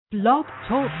Blog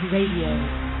Talk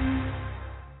Radio.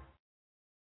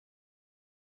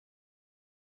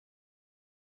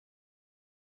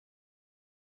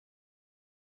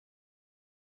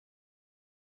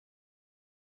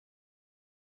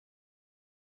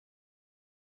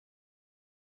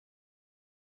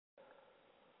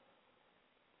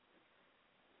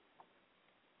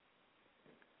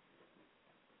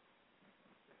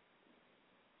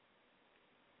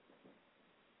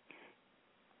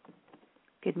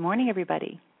 Good morning,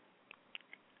 everybody.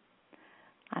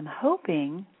 I'm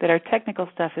hoping that our technical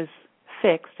stuff is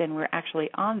fixed and we're actually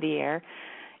on the air.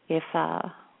 If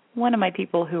one of my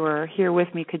people who are here with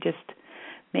me could just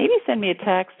maybe send me a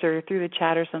text or through the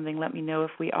chat or something, let me know if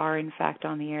we are in fact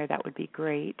on the air, that would be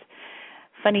great.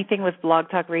 Funny thing with Blog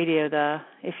Talk Radio,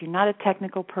 if you're not a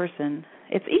technical person,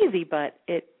 it's easy, but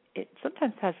it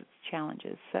sometimes has its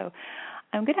challenges. So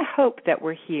I'm going to hope that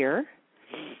we're here.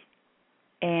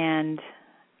 And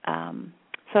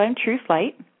so I'm Truth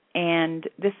Light, and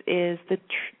this is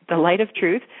the Light of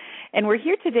Truth. And we're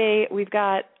here today. We've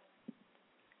got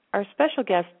our special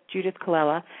guest, Judith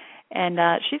Colella, and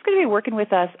she's going to be working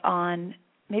with us on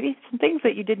maybe some things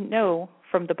that you didn't know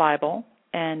from the Bible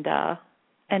and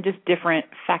just different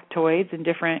factoids and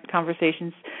different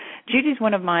conversations. Judy's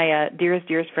one of my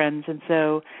dearest friends, and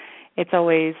so it's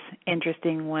always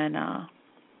interesting when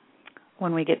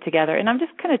we get together. And I'm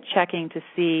just kind of checking to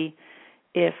see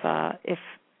if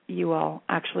you all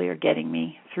actually are getting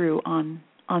me through on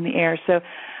the air. So,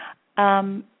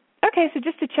 okay, so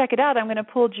just to check it out, I'm going to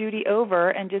pull Judy over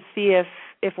and just see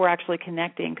if we're actually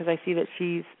connecting, because I see that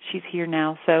she's here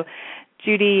now. So,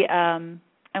 Judy, I'm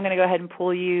going to go ahead and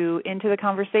pull you into the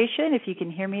conversation. If you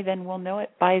can hear me, then we'll know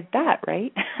it by that,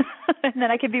 right? And then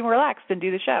I can be more relaxed and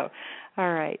do the show.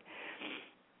 All right.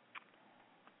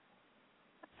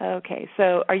 Okay,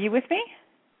 so are you with me?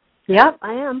 Yep,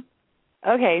 I am.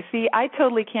 Okay, see, I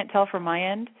totally can't tell from my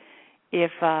end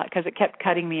because it kept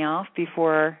cutting me off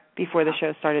before the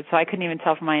show started, so I couldn't even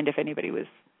tell from my end if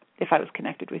I was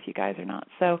connected with you guys or not.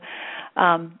 So,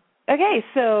 okay,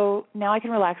 so now I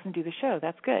can relax and do the show.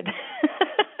 That's good.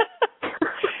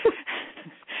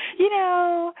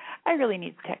 I really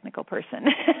need a technical person.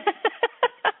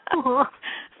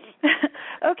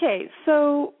 Okay,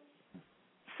 so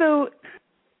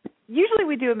usually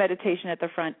we do a meditation at the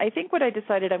front. I think what I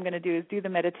decided I'm going to do is do the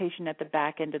meditation at the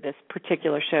back end of this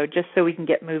particular show, just so we can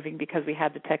get moving, because we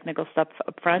have the technical stuff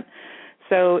up front.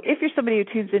 So if you're somebody who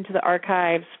tunes into the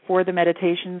archives for the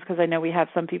meditations, because I know we have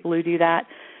some people who do that,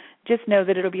 just know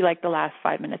that it'll be like the last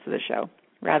 5 minutes of the show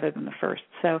rather than the first.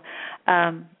 So,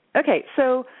 okay,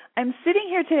 so I'm sitting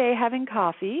here today having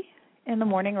coffee in the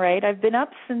morning, right? I've been up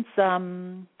since,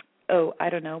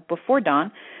 before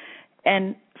dawn,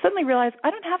 and suddenly realized I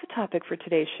don't have a topic for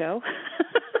today's show.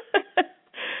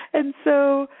 And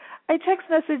so I text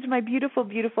message my beautiful,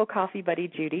 beautiful coffee buddy,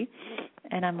 Judy,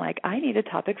 and I'm like, I need a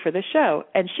topic for the show.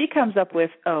 And she comes up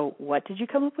with, what did you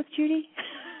come up with, Judy?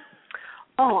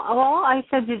 I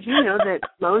said, did you know that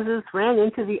Moses ran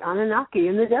into the Anunnaki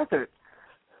in the desert?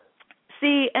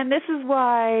 See, and this is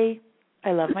why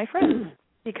I love my friends,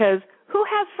 because who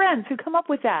has friends who come up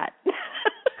with that?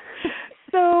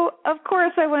 So, of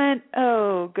course, I went,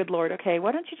 oh, good Lord, okay,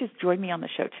 why don't you just join me on the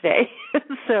show today?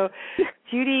 So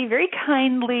Judy very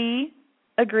kindly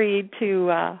agreed to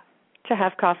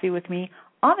have coffee with me.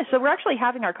 So we're actually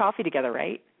having our coffee together,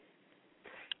 right?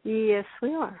 Yes,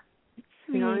 we are.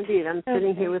 Sweet. No, indeed. I'm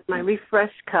sitting here with my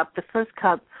refreshed cup. The first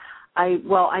cup, I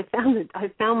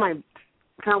found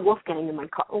Wolfgang in my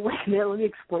car. Oh, wait a minute, let me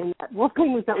explain that.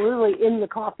 Wolfgang was not literally in the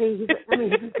coffee. He's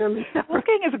a German Shepherd.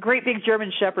 Wolfgang is a great big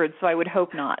German Shepherd, so I would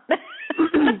hope not.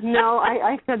 No,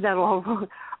 I said that all wrong.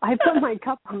 I put my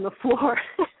cup on the floor.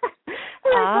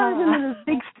 And I put him in this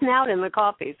big snout in the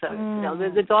coffee. So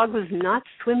the dog was not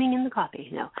swimming in the coffee.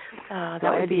 No.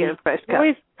 That would be a fresh cup. You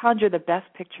always conjure the best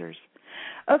pictures.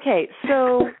 Okay,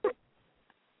 so...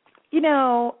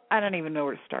 I don't even know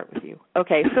where to start with you.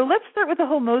 Okay, so let's start with the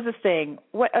whole Moses thing.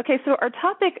 So our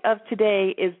topic of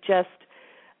today is just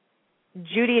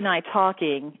Judy and I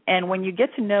talking, and when you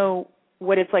get to know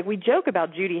what it's like, we joke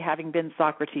about Judy having been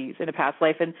Socrates in a past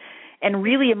life, and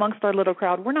really amongst our little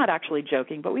crowd, we're not actually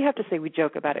joking, but we have to say we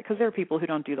joke about it because there are people who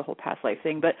don't do the whole past life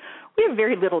thing, but we have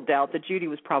very little doubt that Judy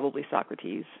was probably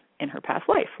Socrates in her past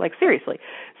life, like seriously.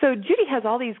 So Judy has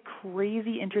all these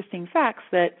crazy, interesting facts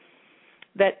that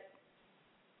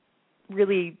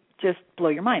really just blow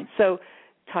your mind. So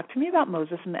talk to me about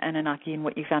Moses and the Anunnaki and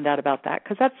what you found out about that,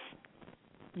 because that's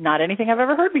not anything I've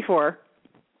ever heard before.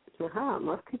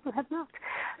 Most people have not.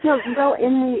 No, well,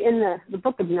 in the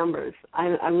book of Numbers,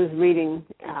 I was reading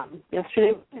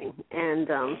yesterday morning, and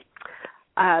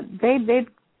they've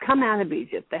come out of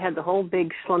Egypt. They had the whole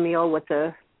big schlemiel with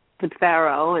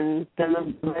Pharaoh, and then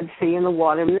the Red Sea and the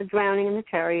water and the drowning and the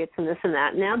chariots and this and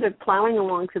that. Now they're plowing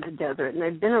along through the desert, and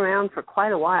they've been around for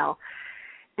quite a while.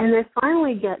 And they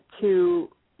finally get to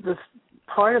this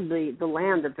part of the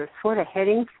land that they're sort of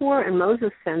heading for, and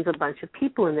Moses sends a bunch of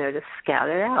people in there to scout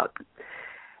it out.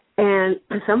 And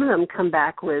some of them come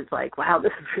back with, like, wow,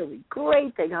 this is really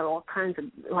great. They got all kinds of,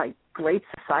 like, grapes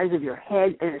the size of your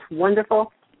head, and it's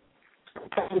wonderful.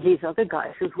 And these other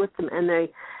guys who's with them, and they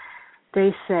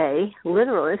say,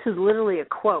 literally, this is literally a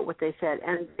quote, what they said,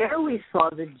 and there we saw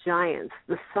the giants,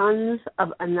 the sons of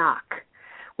Anak,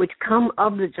 which come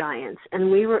of the giants, and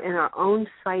we were in our own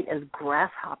sight as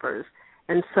grasshoppers,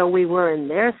 and so we were in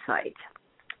their sight.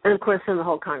 And, of course, then the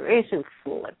whole congregation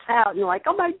flips out, and you're like,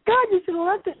 oh, my God, you should have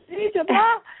left us in Egypt.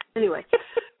 Anyway,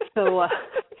 so,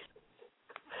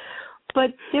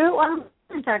 but there are a lot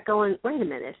of that going, wait a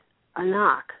minute,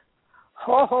 Anak.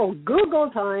 Oh, Google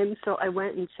time. So I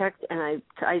went and checked, and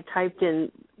I typed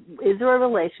in, is there a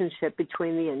relationship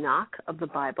between the Anak of the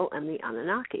Bible and the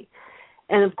Anunnaki?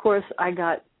 And, of course, I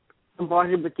got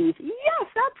bombarded with these, yes,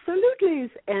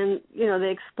 absolutely. And, you know,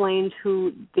 they explained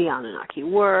who the Anunnaki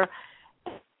were,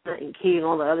 and key and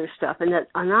all the other stuff, and that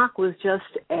Anak was just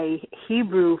a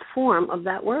Hebrew form of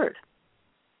that word.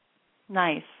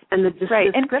 Nice. And the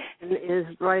description is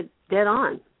right dead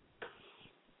on.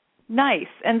 Nice.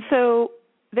 And so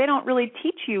they don't really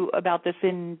teach you about this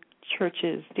in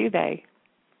churches, do they?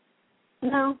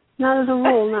 No, not as a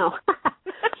rule, no.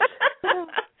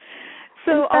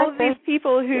 So all of these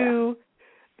people who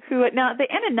now the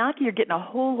Anunnaki are getting a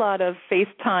whole lot of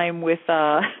FaceTime with,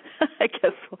 I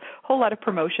guess, a whole lot of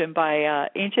promotion by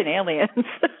Ancient Aliens.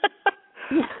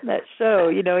 That show,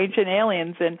 you know, Ancient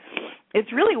Aliens, and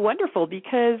it's really wonderful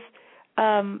because,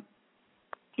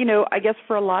 you know, I guess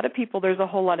for a lot of people, there's a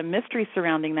whole lot of mystery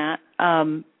surrounding that.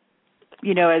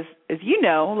 You know, as you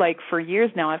know, like for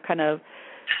years now, I've kind of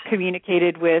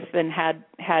communicated with and had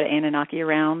Anunnaki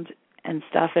around and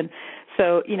stuff, and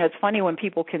so, you know, it's funny when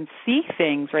people can see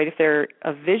things, right, if they're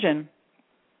a vision.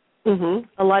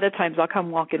 Mm-hmm. A lot of times I'll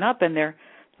come walking up and they're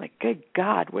like, good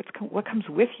God, what comes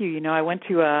with you? You know, I went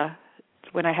to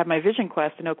when I had my vision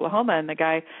quest in Oklahoma, and the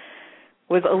guy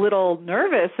was a little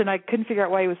nervous, and I couldn't figure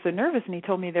out why he was so nervous, and he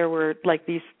told me there were like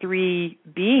these 3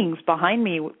 beings behind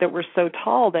me that were so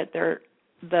tall that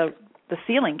the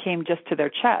ceiling came just to their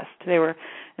chest. They were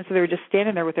just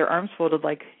standing there with their arms folded,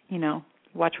 like, you know,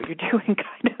 watch what you're doing,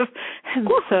 kind of. And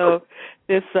so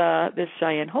this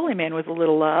Cheyenne holy man was a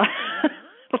little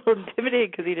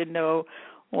intimidated because he didn't know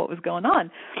what was going on.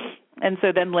 And so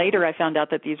then later I found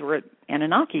out that these were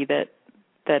Anunnaki that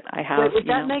I have. Wait, would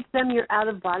that make them your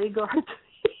out-of-body guards?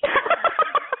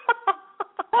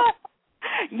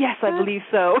 Yes, I believe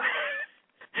so.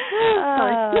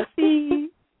 See,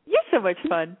 you're so much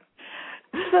fun.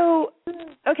 So,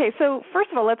 okay, so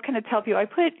first of all, let's kind of tell people,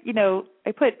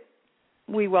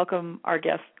 we welcome our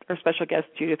special guest,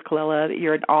 Judith Colella, that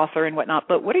you're an author and whatnot,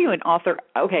 but what are you an author?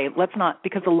 Okay, let's not,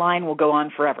 because the line will go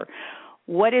on forever.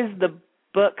 What is the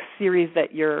book series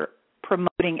that you're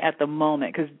promoting at the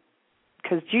moment?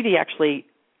 Because Judy actually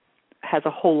has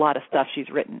a whole lot of stuff she's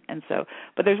written, and so,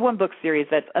 but there's one book series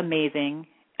that's amazing,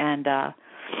 and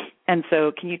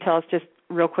so can you tell us just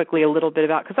real quickly a little bit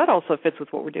about, because that also fits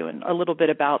with what we're doing, a little bit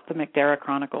about the McDara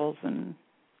Chronicles and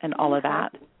all of that?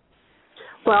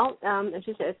 Well, as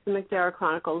you said, it's the McDara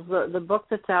Chronicles. The book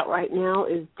that's out right now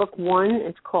is book 1.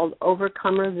 It's called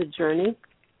Overcomer: The Journey,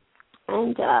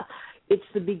 and it's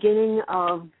the beginning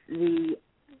of the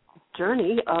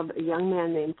journey of a young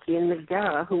man named Ian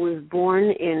McDara, who was born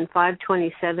in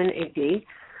 527 AD.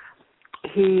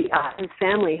 His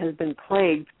family has been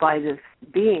plagued by this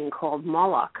being called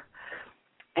Moloch,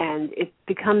 and it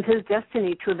becomes his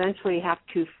destiny to eventually have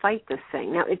to fight this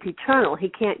thing. Now, it's eternal. He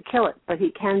can't kill it, but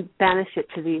he can banish it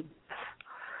to the abyss.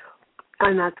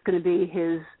 And that's going to be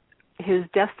his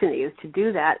destiny, is to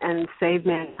do that and save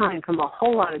mankind from a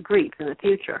whole lot of grief in the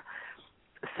future.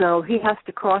 So he has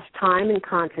to cross time and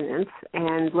continents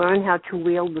and learn how to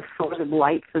wield the sword of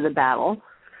light for the battle.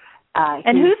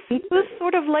 And who's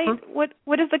Sword of Light? Huh?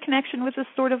 What is the connection with the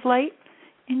Sword of Light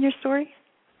in your story?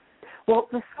 Well,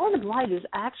 the Sword of Light is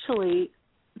actually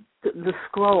the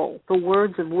scroll, the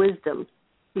words of wisdom,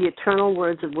 the eternal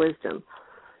words of wisdom.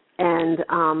 And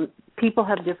people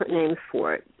have different names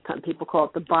for it. Some people call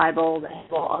it the Bible,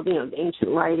 the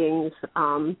ancient writings.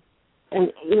 And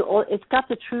it's got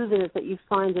the truth in it that you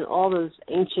find in all those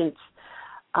ancient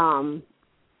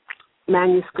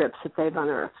manuscripts that they've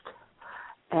unearthed.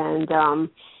 And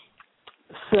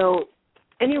so,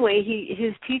 anyway,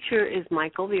 his teacher is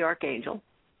Michael, the archangel.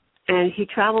 And he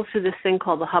travels through this thing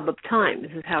called the hub of time.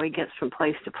 This is how he gets from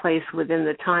place to place within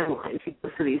the timelines. He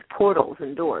goes through these portals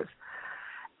and doors.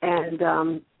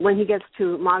 And when he gets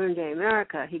to modern-day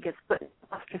America, he gets put in a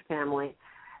foster family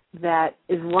that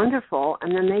is wonderful,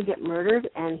 and then they get murdered,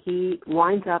 and he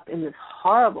winds up in this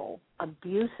horrible,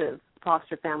 abusive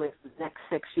foster family for the next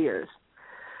 6 years.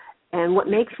 And what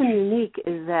makes him unique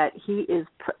is that he is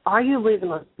arguably the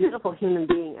most beautiful human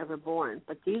being ever born,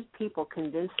 but these people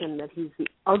convince him that he's the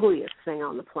ugliest thing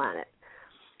on the planet.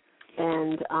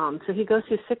 And so he goes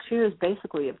through 6 years,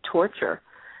 basically, of torture.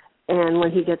 And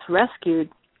when he gets rescued,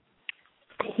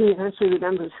 he eventually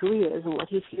remembers who he is and what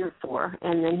he's here for,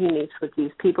 and then he meets with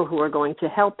these people who are going to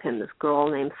help him, this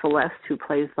girl named Celeste who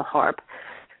plays the harp.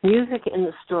 Music in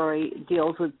the story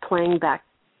deals with playing back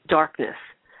darkness,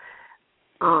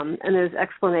 and there's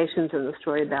explanations in the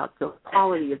story about the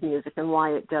quality of music and why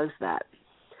it does that.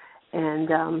 And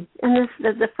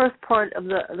the first part of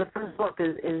the first book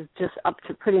is just up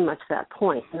to pretty much that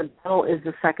point. And the battle is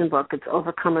the second book. It's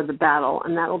Overcomer the Battle,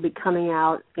 and that will be coming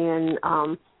out in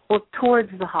towards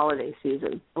the holiday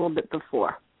season, a little bit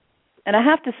before. And I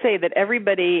have to say that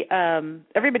everybody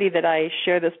that I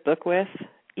share this book with,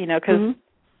 because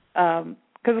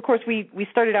of course we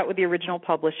started out with the original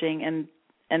publishing,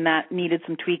 and that needed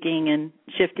some tweaking and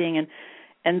shifting,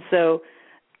 and so,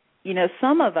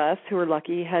 some of us who are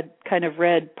lucky had kind of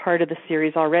read part of the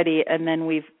series already, and then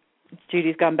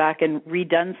Judy's gone back and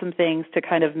redone some things to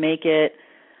kind of make it,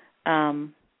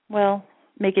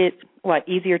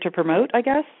 easier to promote, I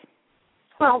guess?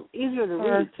 Well, easier to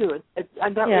read, too. I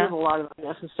got rid of a lot of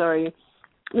unnecessary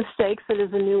mistakes that as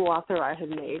a new author I had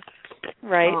made.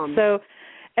 Right. So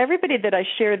everybody that I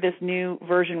shared this new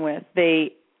version with,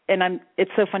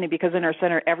 it's so funny because in our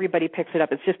center, everybody picks it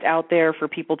up. It's just out there for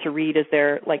people to read if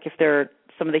they're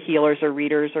some of the healers or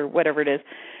readers or whatever it is.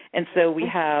 And so we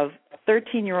have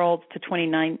 13-year-olds to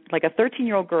 29, like a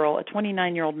 13-year-old girl, a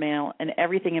 29-year-old male, and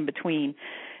everything in between.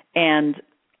 And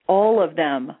all of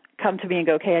them come to me and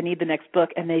go, okay, I need the next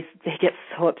book, and they get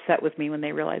so upset with me when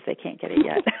they realize they can't get it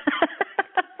yet.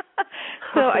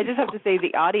 So I just have to say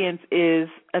the audience is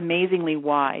amazingly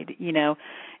wide,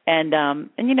 and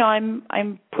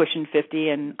I'm pushing 50,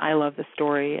 and I love the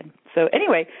story. And so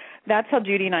anyway, that's how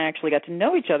Judy and I actually got to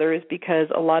know each other, is because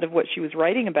a lot of what she was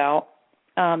writing about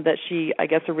that she, I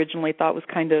guess, originally thought was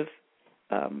kind of,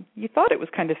 you thought it was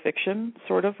kind of fiction,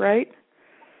 sort of, right?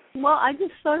 Well, I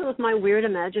just started with my weird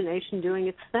imagination doing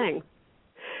its thing.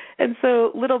 And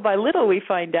so little by little we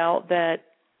find out that,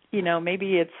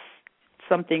 maybe it's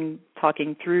something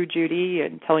talking through Judy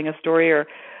and telling a story, or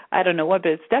I don't know what,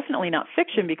 but it's definitely not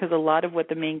fiction, because a lot of what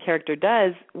the main character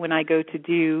does when I go to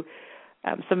do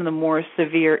some of the more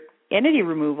severe entity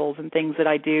removals and things that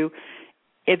I do,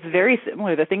 it's very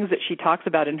similar. The things that she talks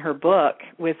about in her book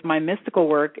with my mystical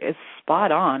work is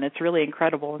spot on. It's really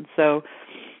incredible. And so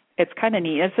it's kind of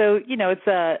neat. And so,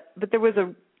 but there was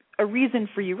a reason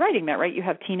for you writing that, right? You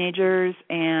have teenagers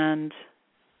and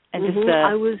just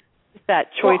that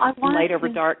choice light over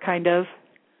dark kind of.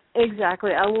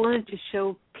 Exactly. I wanted to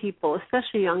show people,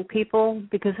 especially young people,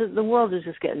 because the world is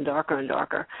just getting darker and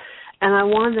darker. And I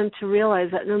wanted them to realize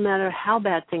that no matter how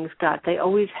bad things got, they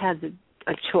always had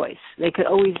a choice. They could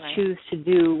always choose to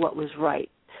do what was right.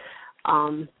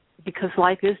 Because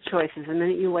life is choices. The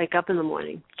minute you wake up in the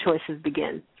morning, choices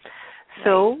begin.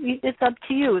 So it's up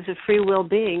to you as a free will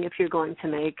being if you're going to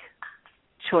make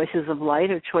choices of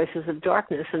light or choices of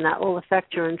darkness, and that will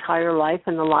affect your entire life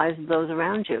and the lives of those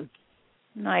around you.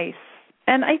 Nice.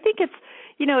 And I think it's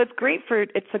great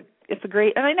it's a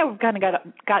great, and I know we've kind of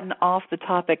gotten off the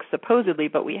topic supposedly,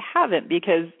 but we haven't,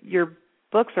 because your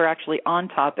books are actually on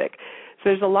topic. So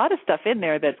there's a lot of stuff in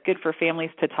there that's good for families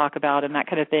to talk about and that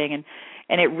kind of thing,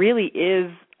 and it really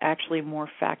is actually more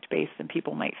fact-based than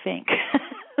people might think.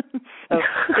 So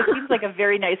it seems like a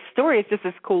very nice story. It's just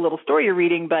this cool little story you're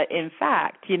reading, but in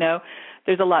fact,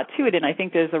 there's a lot to it, and I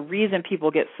think there's a reason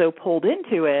people get so pulled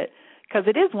into it, because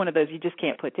it is one of those you just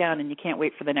can't put down, and you can't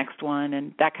wait for the next one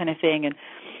and that kind of thing.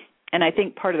 And I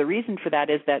think part of the reason for that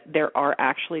is that there are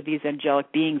actually these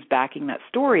angelic beings backing that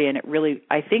story, and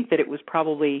I think that it was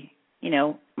probably,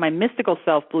 my mystical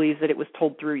self believes that it was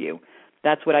told through you.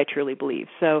 That's what I truly believe.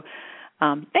 So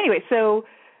anyway, so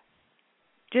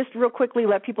just real quickly,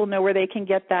 let people know where they can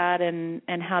get that and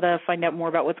how to find out more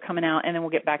about what's coming out, and then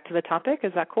we'll get back to the topic.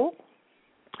 Is that cool?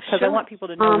 Because I want people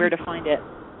to know where to find it.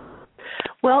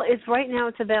 Well, it's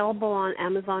available on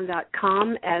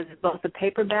Amazon.com as both a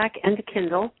paperback and a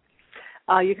Kindle.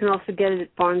 You can also get it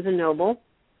at Barnes & Noble.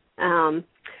 And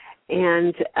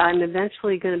I'm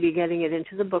eventually going to be getting it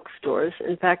into the bookstores.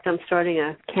 In fact, I'm starting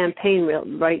a campaign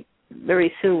right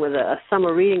very soon with a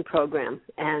summer reading program,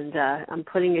 and I'm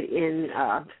putting it in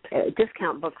a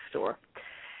discount bookstore.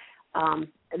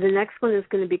 The next one is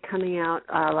going to be coming out,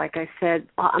 like I said,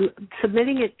 I'm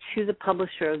submitting it to the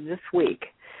publisher this week,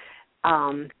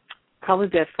 probably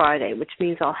that Friday, which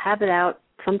means I'll have it out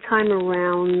sometime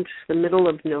around the middle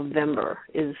of November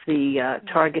is the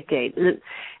target date. In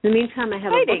the meantime, I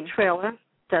have a book trailer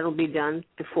that'll be done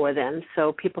before then,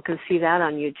 so people can see that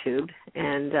on YouTube,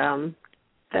 and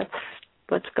that's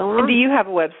what's going on. And do you have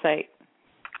a website?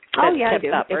 Oh, yeah, I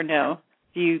do. Up or no?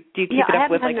 Do you keep it up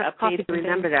with like updates? To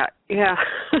remember that. Yeah,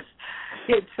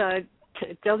 it's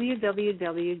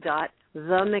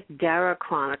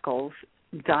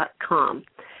www.themcdarachronicles.com,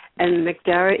 and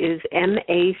McDara is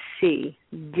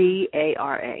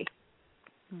MACDARA.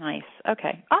 Nice.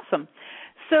 Okay. Awesome.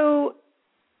 So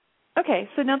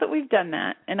now that we've done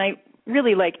that, and I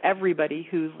really like everybody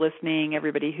who's listening,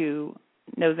 everybody who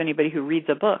knows anybody who reads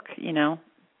a book,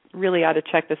 really ought to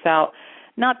check this out.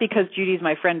 Not because Judy's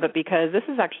my friend, but because this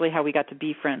is actually how we got to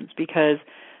be friends, because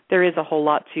there is a whole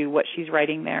lot to what she's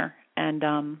writing there. And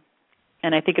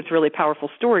I think it's a really powerful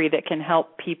story that can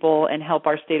help people and help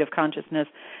our state of consciousness.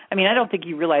 I mean, I don't think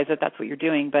you realize that that's what you're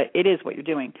doing, but it is what you're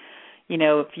doing.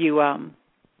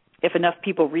 If enough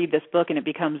people read this book and it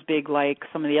becomes big like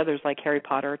some of the others, like Harry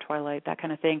Potter or Twilight, that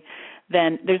kind of thing,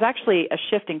 then there's actually a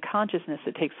shift in consciousness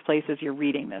that takes place as you're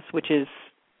reading this, which is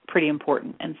pretty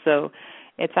important. And so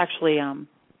it's actually, and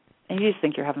you just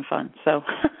think you're having fun. So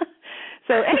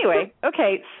anyway,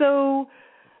 okay, so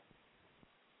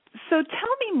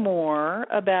tell me more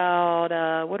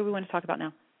about, what do we want to talk about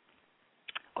now?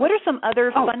 What are some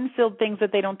other fun-filled things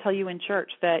that they don't tell you in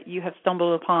church that you have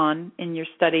stumbled upon in your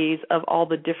studies of all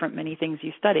the different many things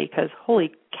you study? Because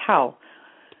holy cow,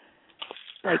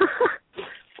 like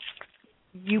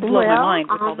you blow my mind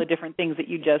with all the different things that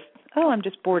you just, I'm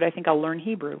just bored, I think I'll learn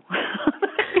Hebrew.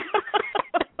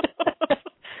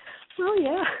 Oh,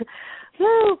 yeah.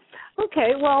 Well,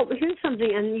 okay, well, here's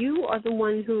something, and you are the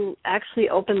one who actually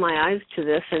opened my eyes to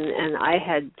this, and I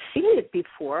had seen it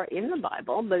before in the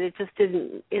Bible, but it just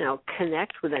didn't,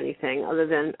 connect with anything other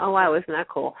than, oh, wow, isn't that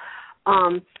cool?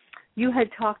 You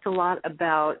had talked a lot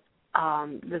about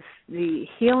the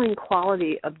healing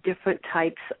quality of different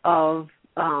types of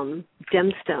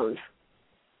gemstones.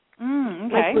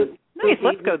 Okay. Like nice,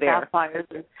 let's go there. Sapphires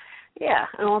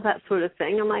and all that sort of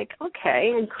thing. I'm like,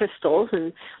 okay, and crystals,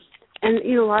 and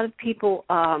a lot of people,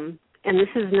 and this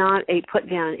is not a put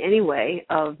down anyway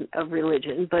of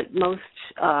religion, but most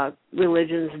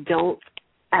religions don't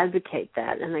advocate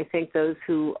that, and I think those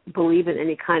who believe in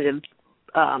any kind of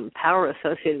power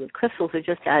associated with crystals are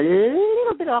just a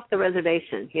little bit off the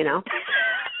reservation,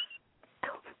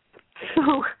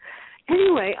 So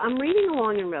anyway, I'm reading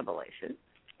along in Revelation,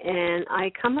 and I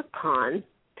come upon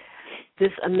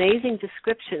this amazing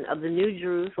description of the New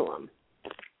Jerusalem.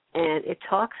 And it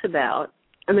talks about,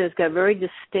 it's got very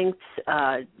distinct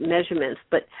measurements,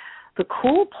 but the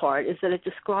cool part is that it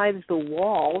describes the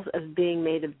walls as being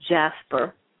made of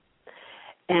jasper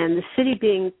and the city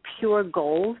being pure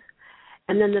gold,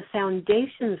 and then the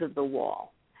foundations of the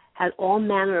wall had all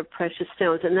manner of precious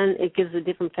stones, and then it gives the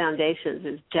different foundations.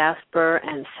 There's jasper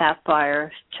and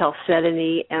sapphire,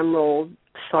 chalcedony, emerald,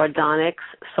 sardonyx,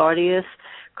 sardius,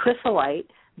 chrysolite,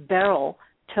 beryl,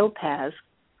 topaz,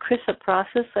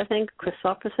 chrysoprasus, I think,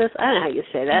 chrysoprasus. I don't know how you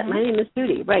say that. Mm-hmm. My name is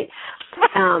Judy, right.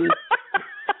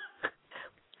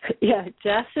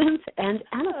 Jacinth and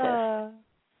amethyst.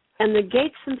 And the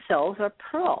gates themselves are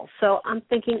pearl. So I'm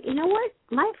thinking, you know what?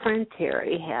 My friend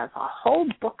Terry has a whole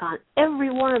book on every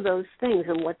one of those things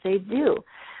and what they do.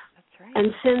 That's right.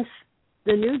 And since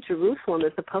the New Jerusalem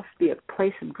is supposed to be a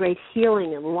place of great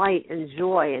healing and light and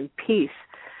joy and peace,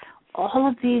 all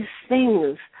of these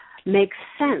things make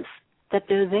sense that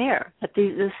they're there, that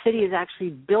the city is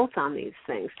actually built on these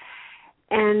things.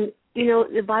 And,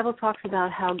 the Bible talks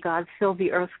about how God filled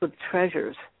the earth with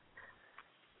treasures.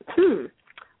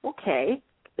 Okay,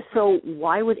 so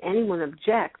why would anyone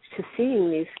object to seeing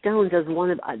these stones as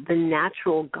one of the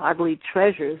natural godly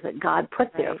treasures that God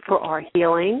put there for our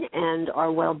healing and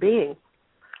our well-being?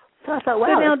 So I thought,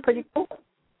 wow, that's pretty cool.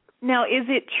 Now, is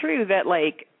it true that,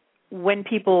 when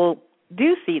people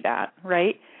do see that,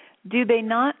 right, do they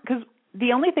not, because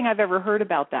the only thing I've ever heard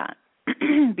about that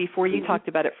before you talked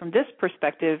about it from this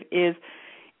perspective is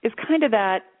kind of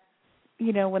that,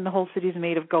 when the whole city's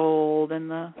made of gold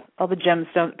and all the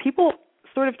gemstones, people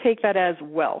sort of take that as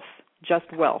wealth, just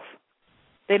wealth.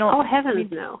 They don't. Oh,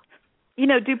 heavens, no.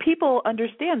 Do people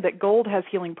understand that gold has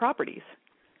healing properties?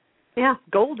 Yeah.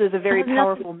 Gold is a very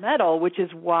powerful metal, which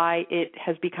is why it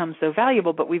has become so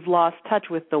valuable, but we've lost touch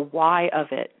with the why of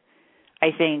it, I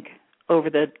think, over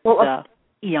the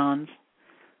eons.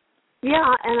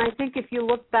 Yeah, and I think if you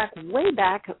look back, way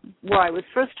back, where I was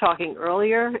first talking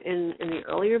earlier in the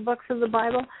earlier books of the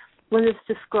Bible, when it's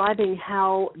describing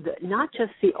how not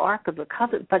just the Ark of the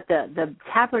Covenant, but the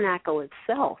tabernacle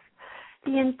itself,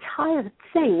 the entire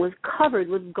thing was covered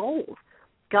with gold.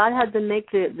 God had them make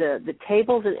the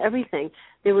tables and everything.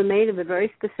 They were made of a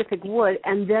very specific wood,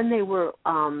 and then they were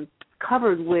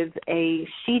covered with a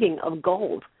sheeting of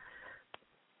gold.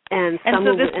 And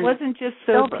so this wasn't just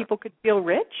so silver. People could feel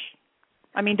rich?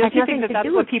 I mean, don't you think that's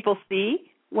what people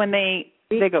see when they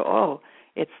go, oh,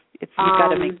 it's you've got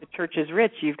to make the churches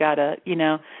rich. You've got to,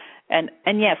 and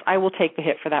yes, I will take the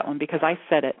hit for that one because I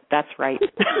said it. That's right.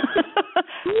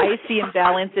 I see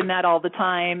imbalance in that all the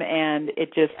time, and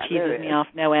it just cheeses me off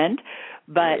no end.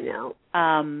 But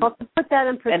well, to put that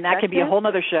in perspective, and that could be a whole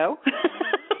other show.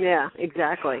 Yeah,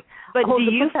 exactly. But do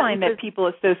you find that people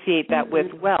associate that with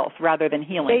wealth rather than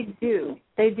healing?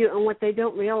 They do. And what they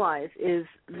don't realize is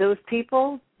those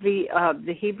people, the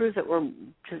Hebrews that were,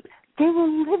 they were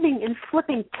living in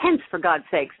flipping tents, for God's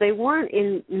sakes. They weren't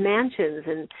in mansions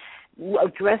and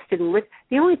dressed in rich.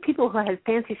 The only people who had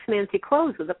fancy schmancy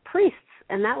clothes were the priests,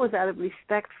 and that was out of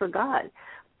respect for God.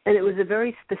 And it was a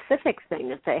very specific thing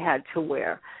that they had to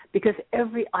wear because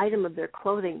every item of their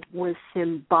clothing was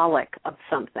symbolic of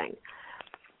something.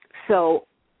 So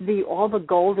all the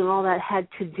gold and all that had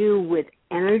to do with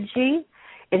energy.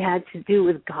 It had to do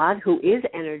with God, who is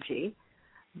energy,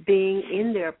 being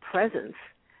in their presence.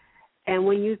 And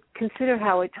when you consider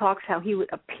how it talks, how he would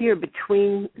appear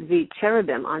between the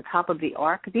cherubim on top of the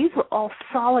ark, these were all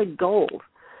solid gold.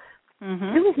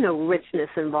 Mm-hmm. There was no richness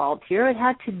involved here. It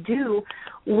had to do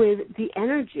with the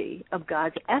energy of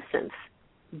God's essence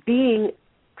being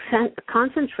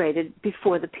concentrated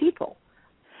before the people.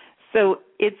 So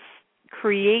it's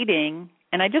creating,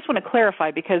 and I just want to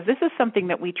clarify because this is something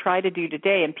that we try to do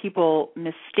today and people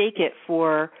mistake it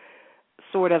for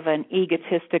sort of an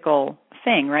egotistical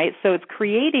thing, right? So it's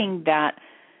creating that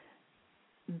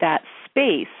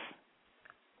space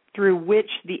through which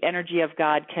the energy of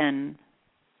God can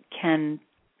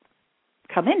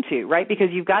come into, right? Because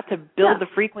you've got to build the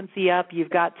frequency up, you've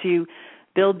got to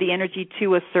build the energy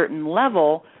to a certain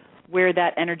level where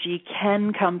that energy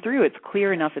can come through. It's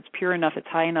clear enough, it's pure enough, it's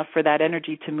high enough for that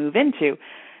energy to move into.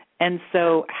 And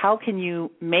so how can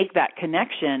you make that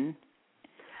connection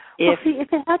if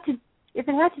it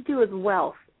had to do with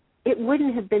wealth, it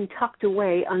wouldn't have been tucked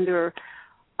away under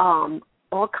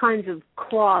all kinds of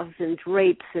cloths and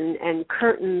drapes and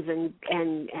curtains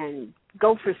and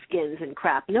gopher skins and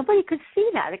crap. Nobody could see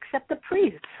that except the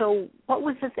priest. So what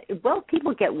was the thing? Well,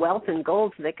 people get wealth and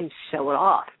gold so they can show it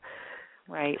off.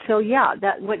 Right. So, yeah,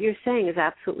 that what you're saying is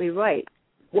absolutely right.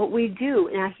 What we do,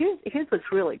 now here's what's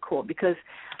really cool, because,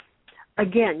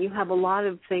 again, you have a lot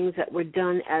of things that were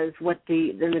done as what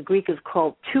in the Greek is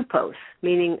called tupos,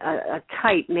 meaning a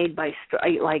type made by,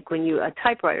 like when a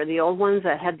typewriter, the old ones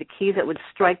that had the keys that would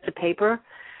strike the paper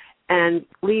and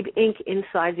leave ink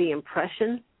inside the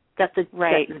impression that the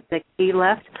key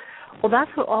left. Well,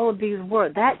 that's what all of these were.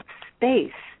 That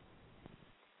space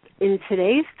in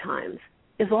today's times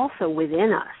is also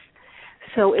within us.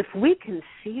 So if we can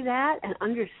see that and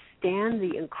understand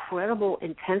the incredible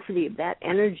intensity of that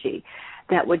energy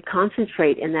that would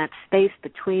concentrate in that space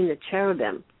between the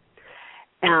cherubim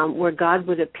where God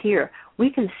would appear,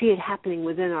 we can see it happening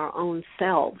within our own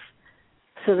selves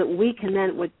so that we can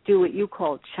then do what you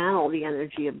call channel the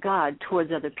energy of God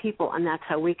towards other people, and that's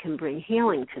how we can bring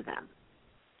healing to them.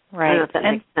 Right. I don't know if that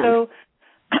makes sense.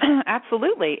 So,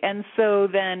 absolutely. And so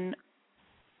then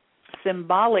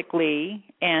symbolically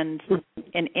and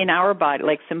in our body,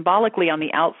 like symbolically on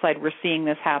the outside, we're seeing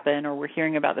this happen or we're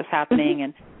hearing about this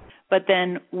happening, but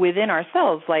then within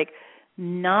ourselves, like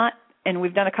not, and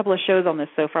we've done a couple of shows on this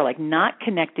so far, like not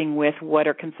connecting with what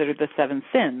are considered the 7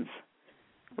 sins,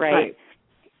 right?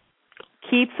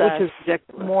 Keeps us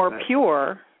more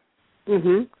pure,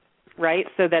 right,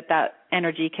 so that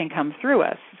energy can come through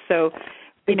us. So,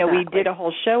 we did a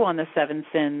whole show on the 7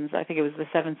 sins. I think it was the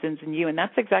 7 sins in you, and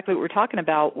that's exactly what we're talking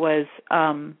about was,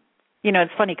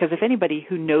 it's funny because if anybody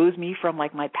who knows me from,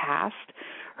 like, my past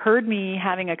heard me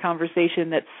having a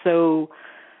conversation that's so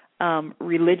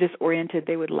religious-oriented,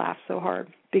 they would laugh so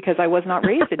hard because I was not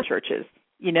raised in churches,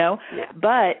 Yeah.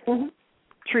 But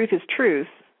truth is truth.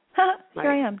 Here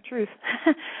I am, truth.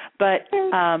 But,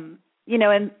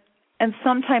 and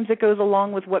sometimes it goes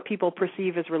along with what people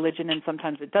perceive as religion and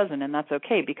sometimes it doesn't, and that's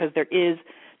okay because there is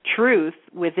truth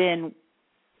within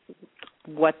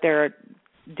what they're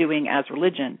doing as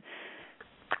religion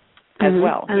as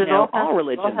well, and all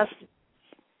religions.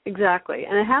 Exactly,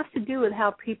 and it has to do with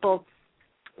how people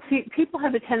See, people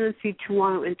have a tendency to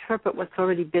want to interpret what's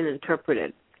already been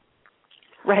interpreted.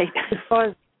 Right. As far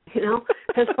as,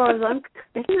 as far as I'm,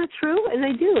 isn't that true? And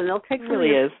they do, and they'll take. It really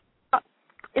is.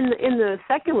 In the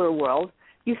secular world,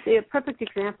 you see a perfect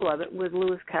example of it with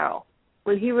Lewis Carroll.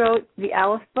 When he wrote the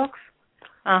Alice books,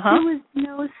 there was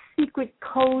no secret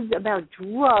codes about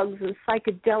drugs and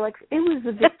psychedelics. It was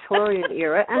the Victorian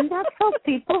era, and that's how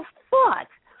people thought.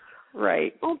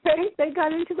 Right. Okay, they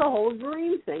got into the whole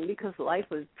dream thing because life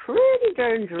was pretty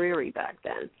darn dreary back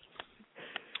then.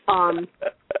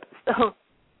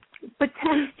 But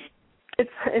then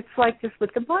it's like this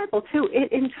with the Bible too.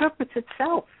 It interprets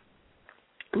itself.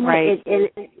 Right. And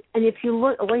if you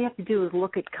look, all you have to do is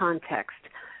look at context.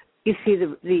 You see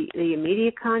the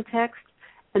immediate context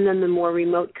and then the more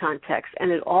remote context, and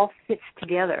it all fits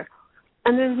together.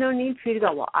 And there's no need for you to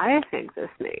go, well, I think this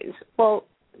means. Well,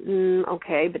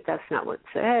 okay, but that's not what it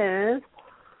says.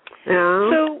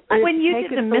 So when you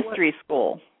did the mystery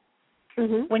school,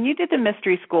 when you did the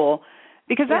mystery school,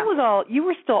 because that was all, you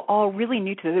were still all really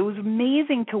new to this. It was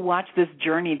amazing to watch this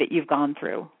journey that you've gone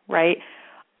through, right?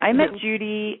 I met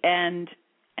Judy, and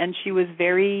she was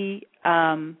very,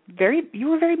 you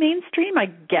were very mainstream, I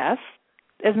guess,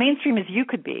 as mainstream as you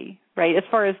could be, right? As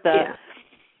far as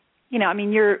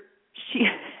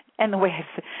and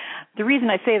the reason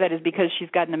I say that is because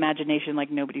she's got an imagination like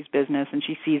nobody's business, and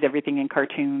she sees everything in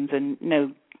cartoons and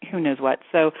who knows what.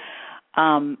 So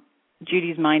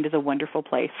Judy's mind is a wonderful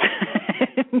place.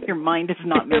 Your mind is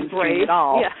not mainstream at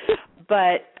all. Yeah.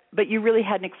 But you really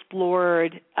hadn't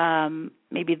explored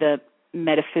maybe the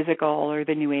metaphysical or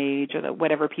the new age or the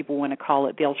whatever people want to call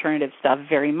it, the alternative stuff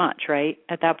very much, right,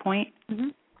 at that point?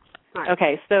 Right.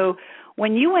 Okay, so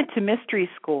when you went to mystery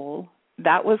school,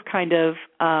 that was kind of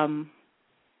an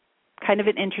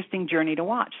interesting journey to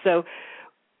watch. So,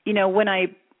 when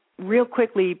I real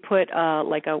quickly put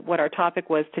what our topic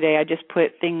was today, I just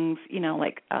put things,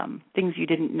 things you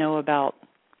didn't know about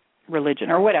religion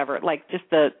or whatever, like just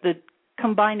the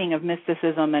combining of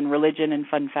mysticism and religion and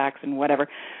fun facts and whatever.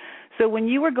 So when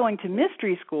you were going to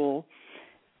mystery school,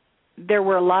 there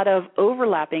were a lot of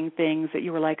overlapping things that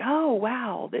you were like, oh,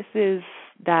 wow, this is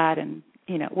that and,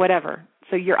 whatever.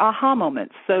 So your aha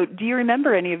moments. So do you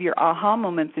remember any of your aha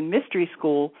moments in mystery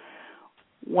school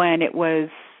when it was,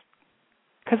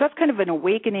 because that's kind of an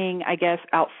awakening, I guess,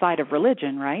 outside of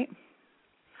religion, right?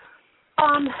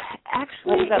 Actually,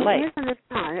 what was that like?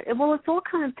 Well, it's all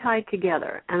kind of tied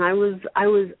together, and I was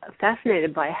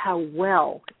fascinated by how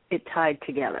well it tied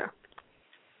together.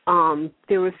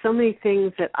 There were so many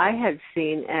things that I had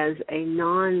seen as a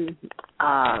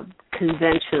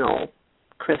non-conventional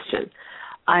Christian.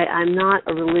 I'm not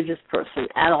a religious person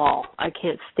at all. I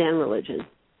can't stand religion,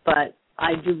 but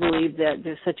I do believe that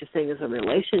there's such a thing as a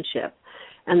relationship,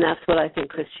 and that's what I think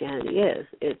Christianity is.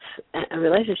 It's a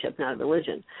relationship, not a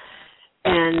religion.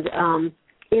 And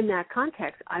in that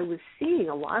context, I was seeing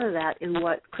a lot of that in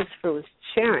what Christopher was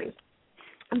sharing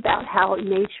about how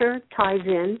nature ties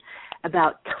in,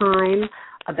 about time,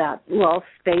 about,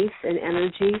 space and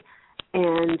energy,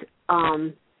 and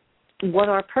what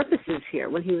our purpose is here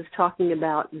when he was talking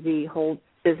about the whole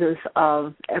business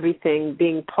of everything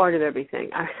being part of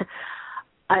everything.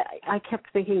 I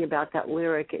kept thinking about that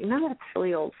lyric. You know that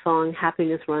silly old song,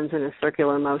 Happiness Runs in a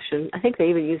Circular Motion? I think they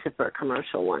even used it for a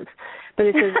commercial once. But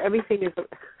it says everything is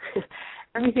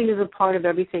a part of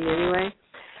everything anyway.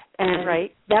 And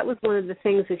that was one of the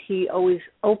things that he always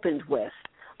opened with.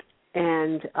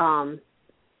 And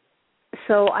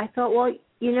so I thought,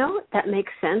 that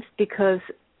makes sense because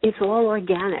it's all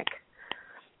organic.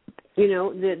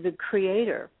 The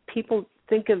creator. People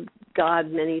think of God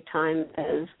many times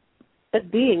as a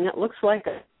being that looks like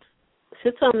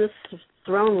sits on this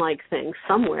throne-like thing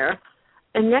somewhere,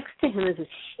 and next to him is this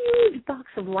huge box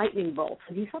of lightning bolts,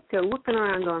 and he's up there looking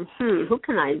around going, who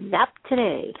can I zap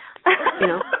today?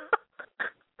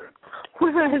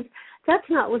 Whereas that's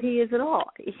not what he is at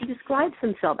all. He describes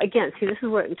himself. Again, see, this is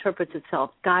where it interprets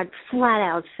itself. God flat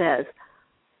out says,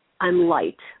 I'm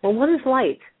light. Well, what is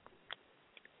light?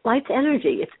 Light's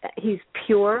energy. He's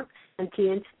pure,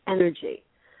 sentient energy.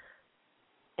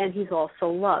 And he's also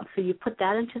love. So you put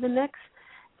that into the mix,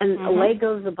 and away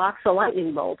goes the box of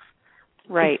lightning bolts.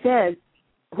 Right.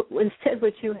 Instead,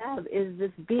 what you have is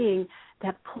this being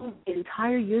that pulls the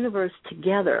entire universe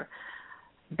together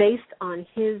based on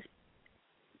his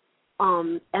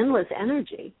endless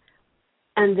energy.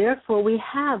 And therefore, we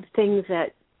have things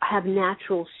that have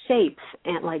natural shapes,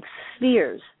 and like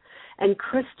spheres and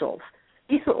crystals.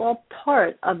 These are all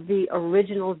part of the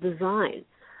original design.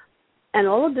 And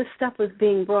all of this stuff was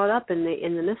being brought up in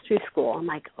the mystery school. I'm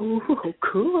like, oh,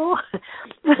 cool.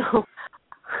 So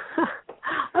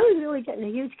I was really getting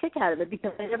a huge kick out of it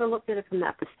because I never looked at it from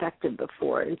that perspective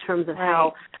before in terms of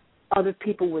how other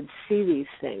people would see these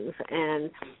things and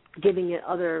giving it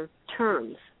other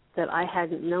terms that I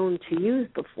hadn't known to use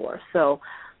before. So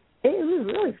it was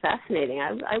really fascinating.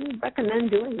 I would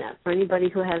recommend doing that for anybody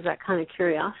who has that kind of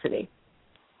curiosity.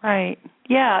 Right.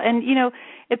 Yeah, and, you know,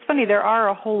 it's funny, there are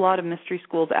a whole lot of mystery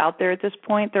schools out there at this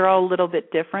point. They're all a little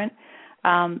bit different.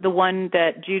 The one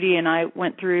that Judy and I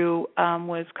went through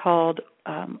was called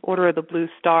Order of the Blue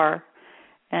Star,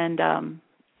 and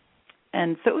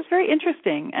so it was very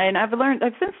interesting. And I've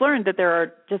since learned that there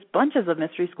are just bunches of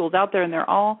mystery schools out there, and they're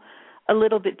all a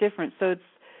little bit different. So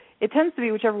it tends to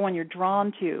be whichever one you're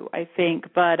drawn to, I think.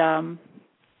 But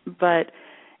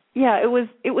yeah, it was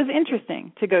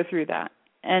interesting to go through that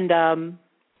and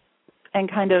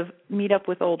kind of meet up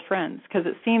with old friends, because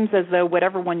it seems as though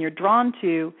whatever one you're drawn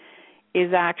to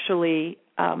is actually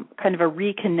kind of a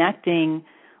reconnecting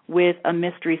with a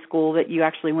mystery school that you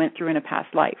actually went through in a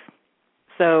past life.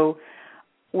 So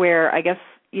where I guess,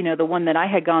 you know, the one that I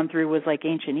had gone through was like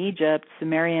ancient Egypt,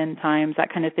 Sumerian times,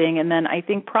 that kind of thing. And then I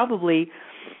think probably,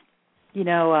 you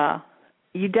know,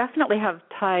 you definitely have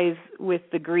ties with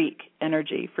the Greek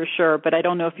energy for sure, but I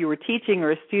don't know if you were teaching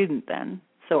or a student then.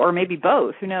 So, or maybe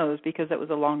both, who knows, because it was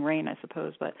a long reign, I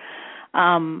suppose. But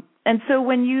and so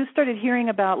when you started hearing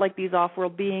about like these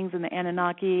off-world beings and the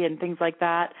Anunnaki and things like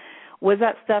that, was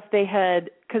that stuff they had,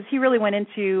 because he really went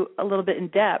into a little bit in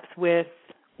depth with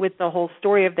the whole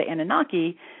story of the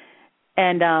Anunnaki,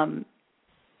 and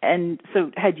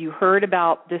so had you heard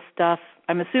about this stuff?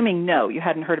 I'm assuming no, you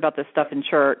hadn't heard about this stuff in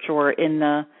church or in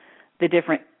the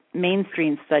different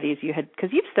mainstream studies you had, because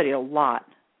you've studied a lot.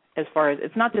 As far as,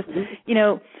 it's not just, you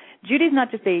know, Judy's not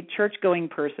just a church-going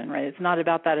person, right? It's not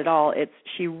about that at all.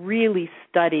 She really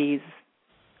studies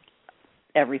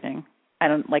everything. I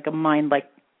don't, like a mind like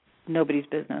nobody's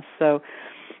business. So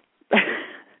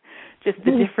just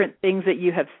the different things that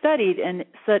you have studied and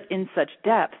in such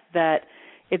depth that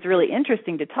it's really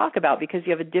interesting to talk about, because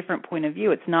you have a different point of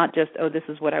view. It's not just, oh, this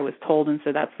is what I was told, and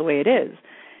so that's the way it is.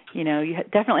 You know, you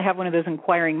definitely have one of those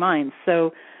inquiring minds.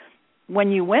 So when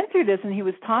you went through this and he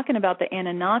was talking about the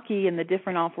Anunnaki and the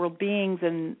different off-world beings,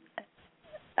 and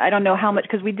I don't know how much,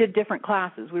 because we did different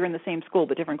classes. We were in the same school,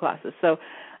 but different classes. So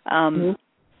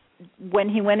when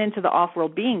he went into the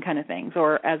off-world being kind of things,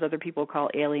 or as other people call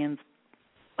aliens,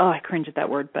 oh, I cringe at that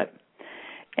word, but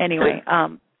anyway,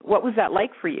 what was that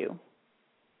like for you?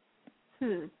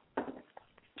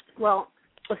 Well,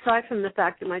 aside from the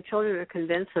fact that my children are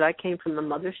convinced that I came from the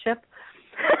mothership,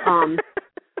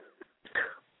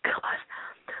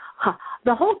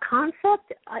 the whole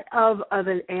concept of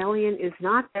an alien is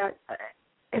not that,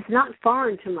 it's not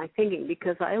foreign to my thinking,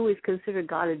 because I always consider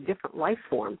God a different life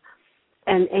form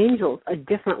and angels a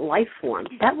different life form.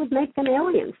 That would make them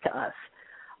aliens to us.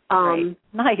 Right.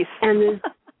 Nice. And there's,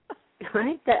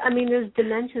 right? There's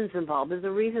dimensions involved. There's a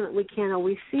reason that we can't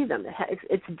always see them.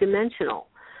 It's dimensional.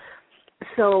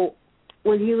 So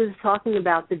when he was talking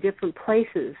about the different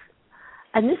places,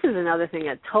 and this is another thing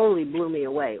that totally blew me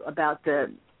away about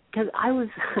because I was,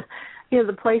 you know,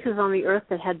 the places on the earth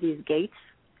that had these gates.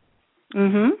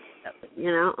 Mm-hmm.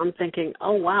 You know, I'm thinking,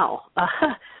 oh, wow.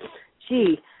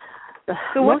 Gee.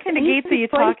 So what kind of gates are you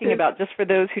talking about, just for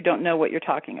those who don't know what you're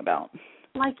talking about?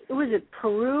 Like, was it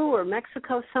Peru or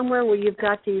Mexico somewhere where you've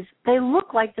got these, they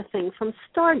look like the thing from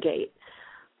Stargate,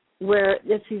 where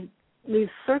it's these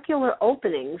circular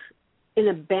openings in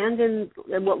abandoned,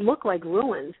 what look like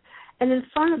ruins, and in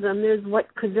front of them there's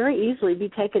what could very easily be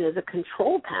taken as a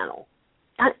control panel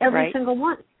on every single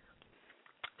one.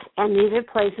 And these are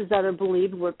places that are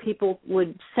believed where people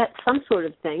would set some sort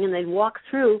of thing, and they'd walk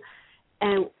through,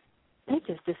 and they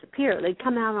just disappear. They'd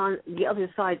come out on the other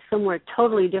side somewhere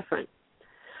totally different.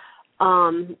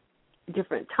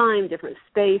 Different time, different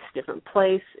space, different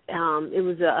place. It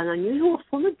was an unusual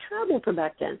form of travel for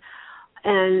back then.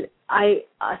 And I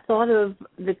thought of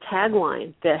the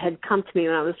tagline that had come to me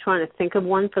when I was trying to think of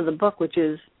one for the book, which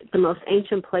is, the most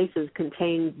ancient places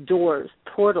contain doors,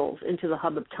 portals into the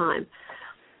hub of time.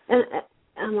 And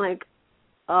I'm like,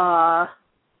 oh,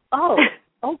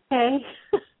 okay.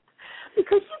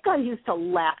 Because you guys used to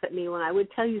laugh at me when I would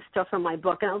tell you stuff from my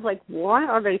book, and I was like, why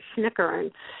are they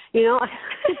snickering? You know,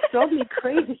 it drove me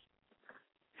crazy.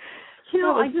 You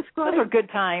know, those were good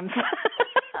times.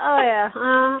 Oh,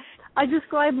 yeah. I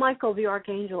described Michael the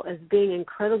Archangel as being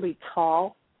incredibly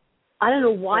tall. I don't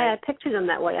know why I pictured him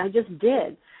that way. I just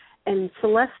did. And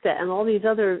Celesta and all these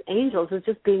other angels as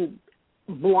just being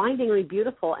blindingly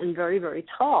beautiful and very, very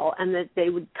tall, and that they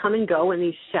would come and go in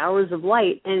these showers of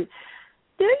light. And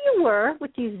there you were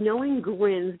with these knowing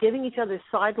grins, giving each other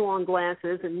sidelong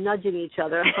glances and nudging each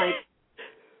other. Like,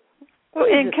 Well,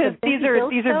 and because these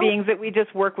are beings that we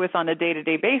just work with on a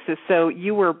day-to-day basis. So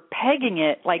you were pegging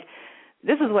it like,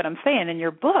 this is what I'm saying in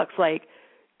your books, like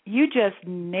you just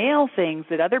nail things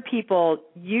that other people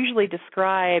usually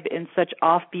describe in such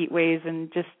offbeat ways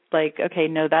and just like, okay,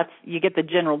 no, you get the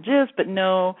general gist, but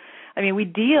no, I mean, we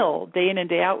deal day in and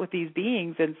day out with these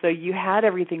beings, and so you had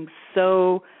everything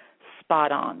so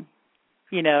spot on,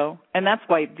 and that's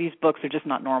why these books are just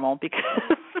not normal, because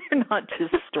they're not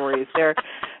just stories.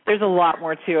 There's a lot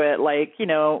more to it, like,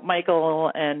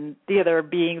 Michael and the other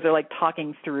beings are like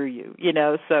talking through you,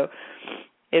 so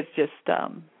it's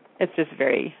just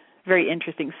very, very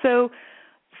interesting. So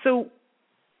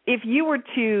if you were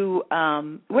to,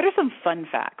 what are some fun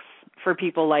facts for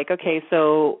people? Like, okay,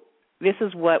 so this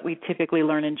is what we typically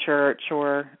learn in church,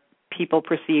 or people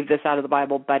perceive this out of the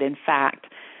Bible, but in fact,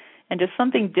 and just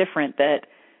something different that,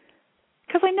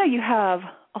 because I know you have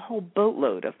a whole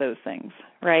boatload of those things,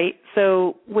 right?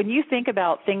 So when you think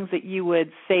about things that you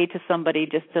would say to somebody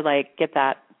just to like get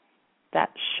that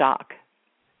shock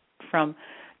from,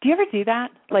 do you ever do that?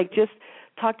 Like just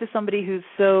talk to somebody who's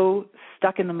so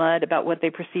stuck in the mud about what they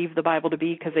perceive the Bible to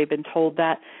be because they've been told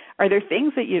that. Are there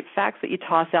facts that you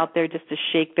toss out there just to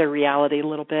shake their reality a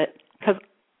little bit? Because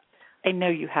I know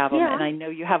you have them, and I know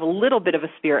you have a little bit of a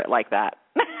spirit like that.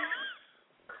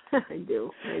 I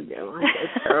do. It's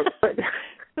terrible.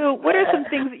 So what are some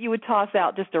things that you would toss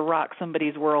out just to rock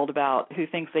somebody's world about who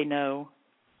thinks they know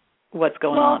what's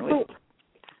going on with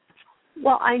you?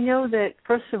 Well, I know that,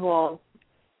 first of all,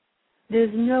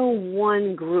 there's no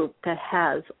one group that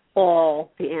has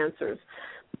all the answers.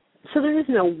 So there is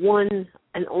no one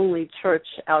and only church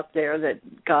out there that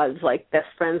God's like best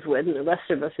friends with, and the rest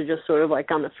of us are just sort of like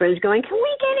on the fringe going, can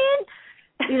we get in?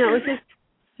 It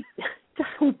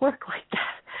doesn't work like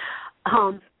that.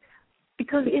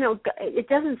 Because, it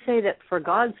doesn't say that for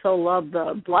God so loved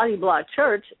the blah-de-blah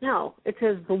church. No, it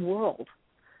says the world,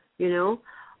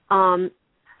 And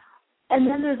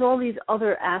then there's all these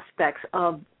other aspects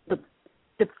of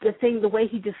the thing, the way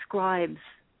he describes,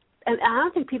 and I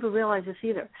don't think people realize this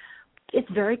either. It's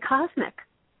very cosmic.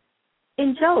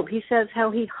 In Job, he says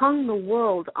how he hung the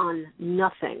world on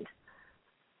nothing.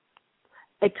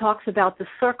 It talks about the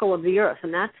circle of the earth,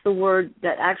 and that's the word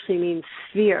that actually means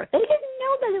sphere. They didn't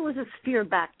know that it was a sphere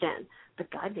back then, but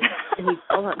God did, and he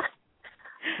told them.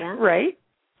 Yeah? Right.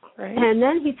 And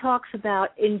then he talks about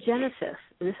in Genesis,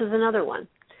 and this is another one.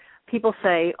 People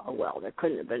say, oh, well, there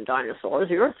couldn't have been dinosaurs.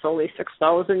 The Earth's only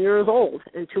 6,000 years old.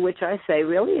 And to which I say,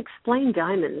 really? Explain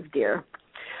diamonds, dear.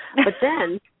 But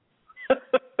then,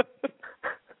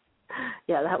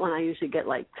 yeah, that one I usually get,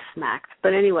 smacked.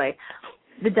 But anyway,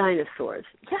 the dinosaurs.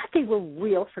 Yeah, they were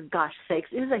real, for gosh sakes.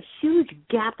 There's a huge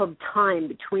gap of time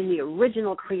between the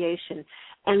original creation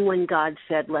and when God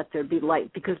said, let there be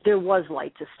light, because there was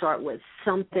light to start with.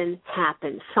 Something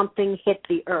happened. Something hit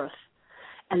the earth.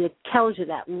 And it tells you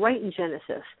that right in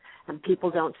Genesis, and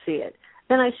people don't see it.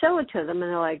 Then I show it to them,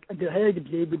 and they're like, and they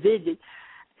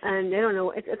don't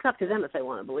know. It's up to them if they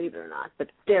want to believe it or not. But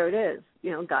there it is.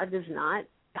 God does not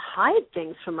hide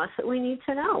things from us that we need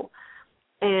to know.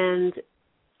 And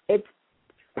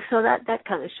so that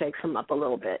kind of shakes them up a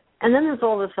little bit. And then there's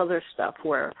all this other stuff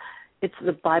where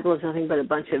the Bible is nothing but a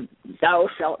bunch of thou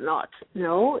shalt not.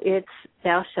 No, it's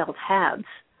thou shalt haves.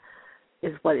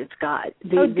 Is what it's got.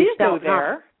 Do go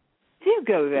there.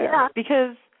 Yeah.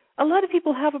 Because a lot of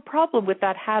people have a problem with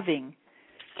that having,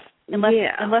 unless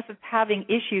it's having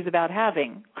issues about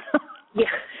having. Yeah.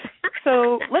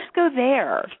 So let's go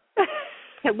there.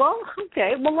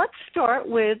 Okay, well, let's start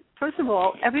with, first of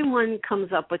all, everyone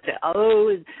comes up with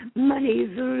money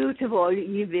is the root of all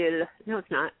evil. No, it's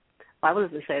not. The Bible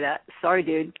doesn't say that. Sorry,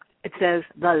 dude. It says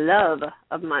the love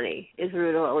of money is the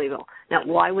root of all evil. Now,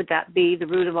 why would that be the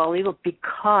root of all evil?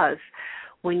 Because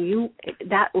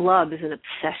that love is an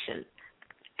obsession.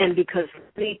 And because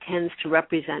money tends to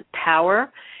represent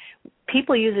power,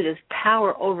 people use it as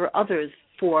power over others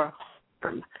for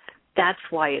harm. That's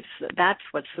what's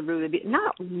the root of it.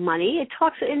 Not money. It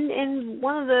talks in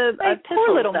one of the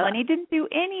poor little money didn't do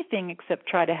anything except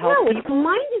try to help people. No, it's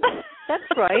minding. That's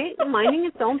right. Minding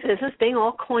its own business, being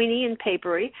all coiny and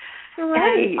papery.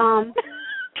 Right. And,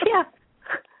 yeah.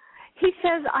 He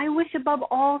says, I wish above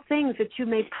all things that you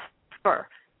may prosper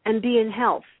and be in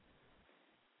health.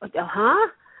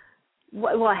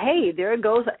 Well, hey, there it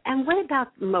goes. And what about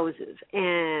Moses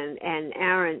and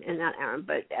Aaron, and not Aaron,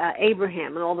 but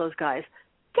Abraham and all those guys?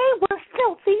 They were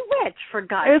filthy rich, for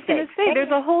God's sake. I was going to say,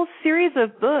 there's a whole series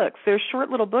of books. They're short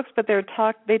little books, but they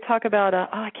talk about,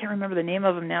 I can't remember the name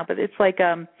of them now, but it's like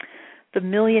the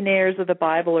millionaires of the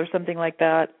Bible or something like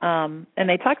that. And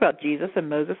they talk about Jesus and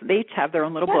Moses. They each have their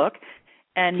own little book.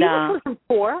 And Jesus wasn't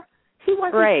poor. He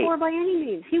wasn't poor by any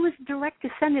means. He was a direct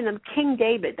descendant of King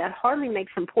David. That hardly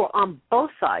makes him poor on both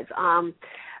sides,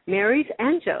 Mary's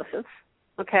and Joseph's,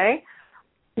 okay?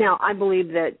 Now, I believe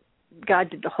that God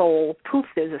did the whole, poof,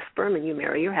 there's a sperm in you,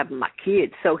 Mary, you're having my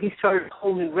kid. So he started a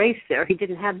whole new race there. He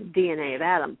didn't have the DNA of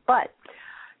Adam. But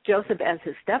Joseph, as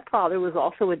his stepfather, was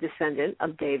also a descendant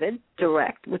of David,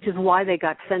 direct, which is why they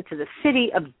got sent to the city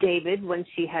of David when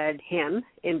she had him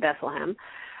in Bethlehem.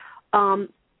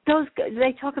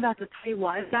 They talk about the 3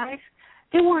 wise guys.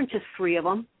 There weren't just 3 of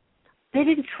them. They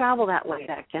didn't travel that way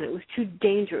back then. It was too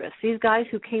dangerous. These guys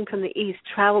who came from the east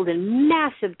traveled in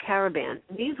massive caravans.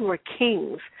 These were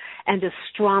kings and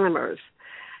astronomers,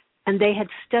 and they had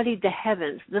studied the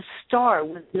heavens. The star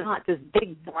was not this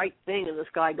big, bright thing in the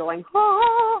sky going,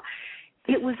 ah!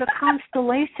 It was a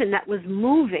constellation that was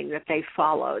moving that they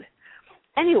followed.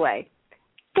 Anyway,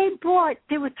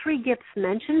 there were 3 gifts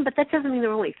mentioned, but that doesn't mean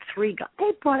there were only 3 gifts.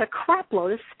 They brought a crap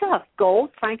load of stuff, gold,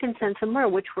 frankincense, and myrrh,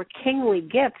 which were kingly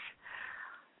gifts.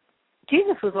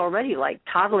 Jesus was already like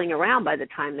toddling around by the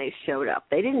time they showed up.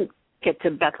 They didn't get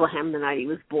to Bethlehem the night he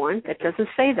was born. That doesn't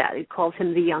say that. It calls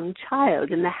him the young child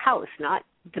in the house, not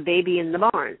the baby in the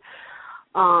barn.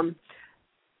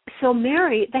 So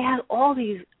Mary, they had all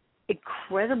these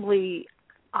incredibly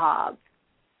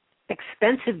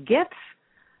expensive gifts.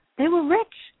 They were rich.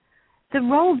 The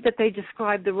robe that they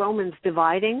described the Romans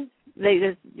dividing, they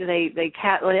didn't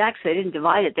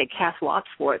divide it. They cast lots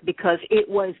for it because it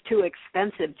was too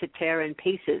expensive to tear in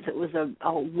pieces. It was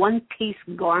a one-piece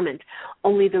garment.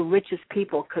 Only the richest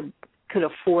people could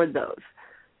afford those.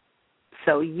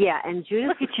 So yeah, and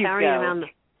Judith was carrying around.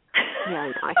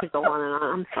 I could go on and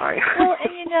on. I'm sorry. Well,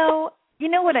 and you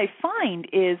know what I find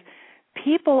is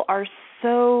people are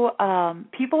so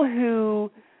people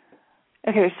who.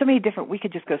 Okay, there's so many different, we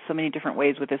could just go so many different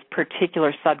ways with this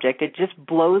particular subject. It just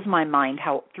blows my mind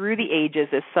how through the ages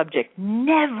this subject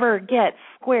never gets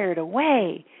squared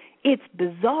away. It's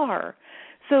bizarre.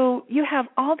 So you have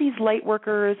all these light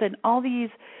workers and all these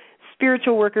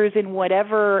spiritual workers in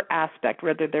whatever aspect,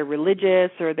 whether they're religious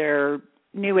or they're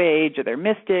New Age or they're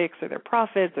mystics or they're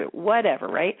prophets or whatever,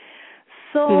 right?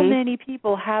 So many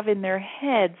people have in their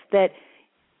heads that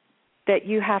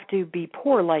you have to be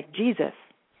poor like Jesus.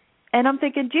 And I'm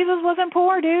thinking, Jesus wasn't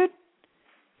poor, dude.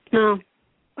 No.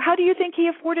 How do you think he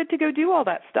afforded to go do all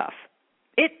that stuff?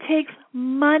 It takes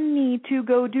money to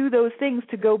go do those things,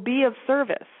 to go be of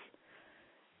service.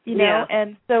 You know,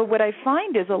 and so what I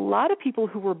find is a lot of people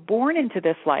who were born into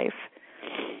this life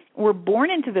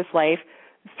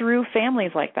through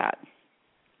families like that,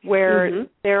 where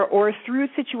or through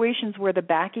situations where the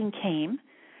backing came,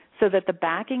 so that the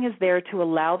backing is there to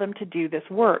allow them to do this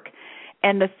work.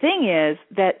 And the thing is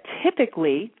that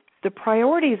typically the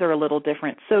priorities are a little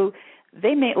different. So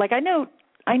they may, like I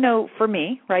know for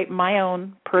me, right, my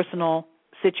own personal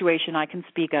situation I can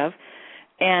speak of,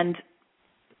 and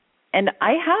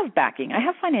I have backing. I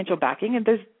have financial backing, and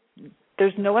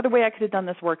there's no other way I could have done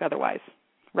this work otherwise,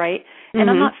 right? And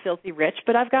I'm not filthy rich,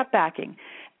 but I've got backing.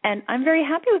 And I'm very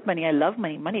happy with money. I love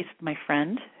money. Money's my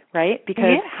friend, right?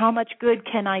 Because how much good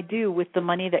can I do with the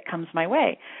money that comes my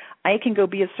way? I can go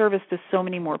be of service to so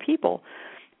many more people.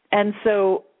 And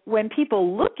so when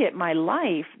people look at my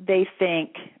life, they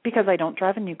think, because I don't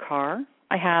drive a new car,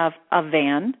 I have a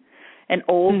van, an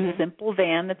old, simple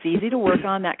van that's easy to work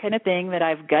on, that kind of thing, that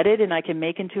I've gutted and I can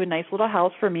make into a nice little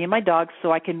house for me and my dogs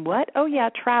so I can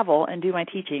travel and do my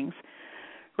teachings,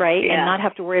 right, and not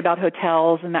have to worry about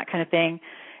hotels and that kind of thing.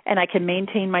 And I can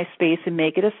maintain my space and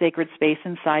make it a sacred space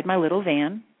inside my little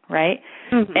van, right?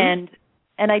 And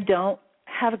I don't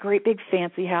have a great big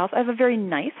fancy house. I have a very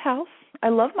nice house. I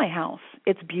love my house.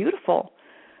 It's beautiful.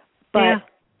 But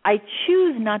I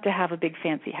choose not to have a big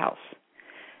fancy house.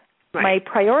 Right. My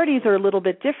priorities are a little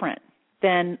bit different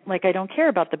than, like, I don't care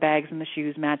about the bags and the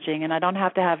shoes matching, and I don't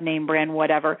have to have name brand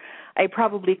whatever. I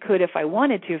probably could if I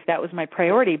wanted to, if that was my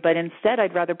priority. But instead,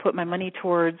 I'd rather put my money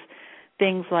towards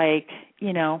things like,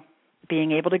 you know,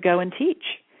 being able to go and teach,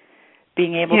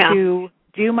 being able to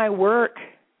do my work.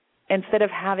 Instead of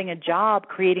having a job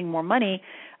creating more money,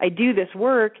 I do this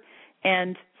work,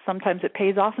 and sometimes it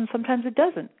pays off and sometimes it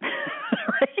doesn't.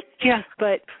 Right? Yeah.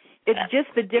 But it's just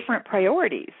the different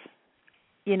priorities,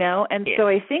 you know? And so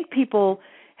I think people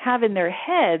have in their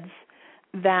heads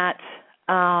that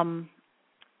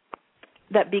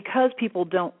that because people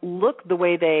don't look the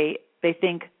way they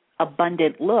think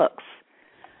abundant looks,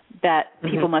 that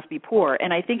people must be poor.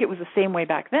 And I think it was the same way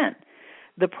back then.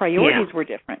 The priorities were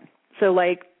different. So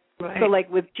like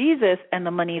with Jesus and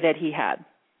the money that he had,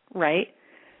 right?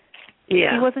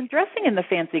 Yeah. He wasn't dressing in the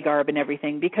fancy garb and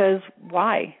everything because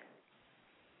why?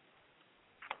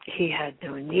 he had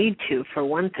no need to, for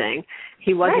one thing.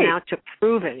 He wasn't out to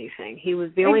prove anything. He was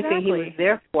the only thing he was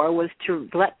there for was to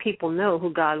let people know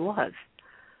who God was.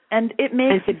 And it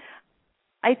makes,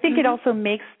 I think it also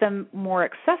makes them more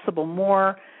accessible,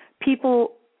 more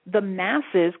people, the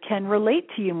masses can relate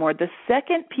to you more. The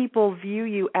second people view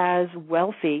you as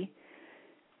wealthy,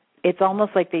 it's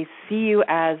almost like they see you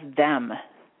as them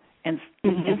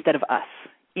instead of us,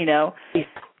 you know?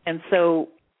 And so,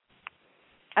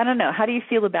 I don't know, how do you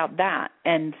feel about that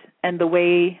and the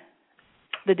way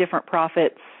the different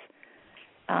prophets,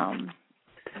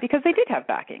 because they did have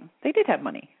backing, they did have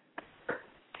money.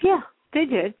 Yeah, they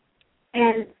did.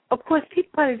 And, of course,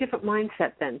 people had a different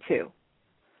mindset then, too.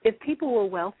 If people were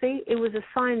wealthy, it was a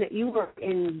sign that you were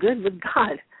in good with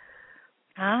God.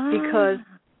 Because,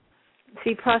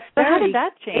 see, prosperity... But how did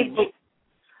that change?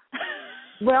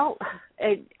 Well,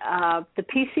 the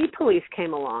PC police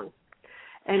came along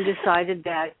and decided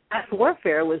that mass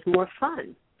warfare was more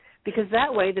fun. Because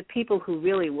that way the people who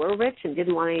really were rich and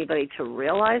didn't want anybody to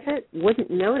realize it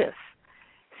wouldn't notice.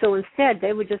 So instead,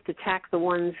 they would just attack the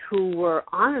ones who were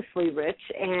honestly rich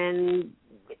and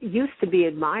used to be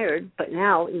admired, but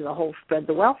now the whole spread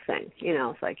the wealth thing. You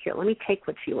know, it's like, here, let me take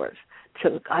what's yours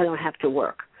so I don't have to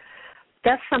work.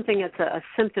 That's something that's a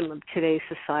symptom of today's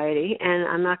society, and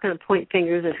I'm not going to point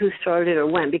fingers at who started it or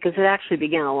when, because it actually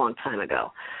began a long time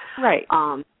ago. Right.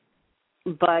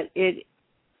 But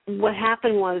what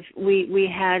happened was we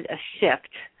had a shift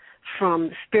from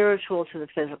the spiritual to the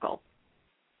physical.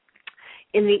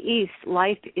 In the East,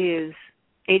 life is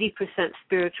 80%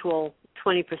 spiritual,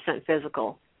 20%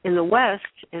 physical. In the West,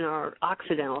 in our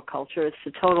Occidental culture, it's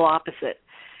the total opposite.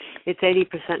 It's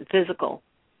 80% physical,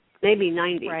 maybe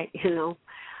 90, you know.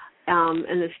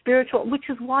 And the spiritual, which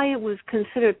is why it was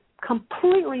considered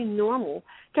completely normal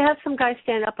to have some guy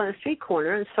stand up on a street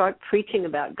corner and start preaching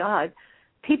about God.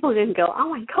 People didn't go, oh,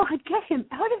 my God, get him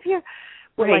out of here.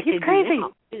 Well, right, he's crazy.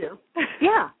 Now, you know.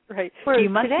 Yeah. Right. Whereas you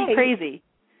must today, be crazy.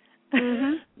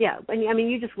 Yeah, and I mean,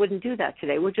 you just wouldn't do that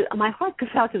today. My heart goes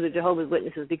out to the Jehovah's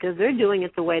Witnesses because they're doing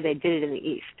it the way they did it in the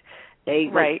East. They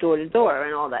went door to door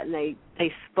and all that, and they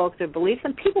spoke their beliefs,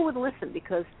 and people would listen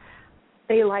because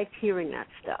they liked hearing that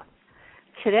stuff.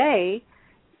 Today,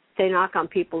 they knock on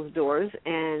people's doors,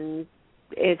 and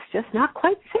it's just not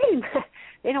quite the same.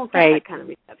 They don't get that kind of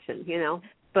reception, you know.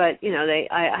 But you know,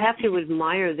 I have to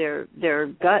admire their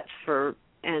guts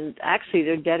and actually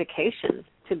their dedication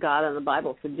to God and the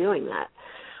Bible for doing that.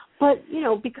 But, you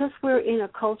know, because we're in a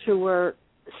culture where,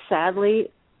 sadly,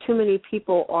 too many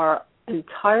people are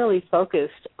entirely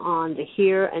focused on the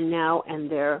here and now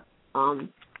and their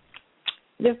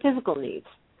physical needs.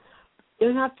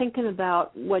 They're not thinking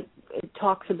about what it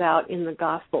talks about in the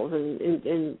Gospels.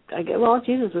 And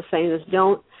Jesus was saying this,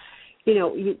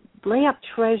 you lay up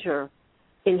treasure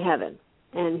in heaven.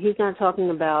 And he's not talking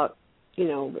about,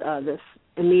 this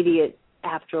immediate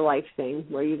afterlife thing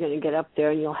where you're going to get up there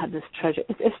and you'll have this treasure.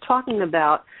 It's talking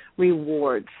about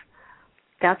rewards.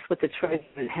 That's what the treasure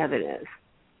in heaven is.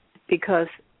 Because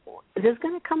there's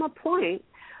going to come a point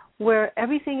where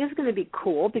everything is going to be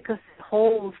cool because the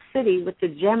whole city with the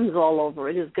gems all over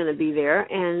it is going to be there.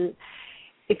 And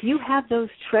if you have those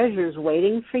treasures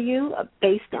waiting for you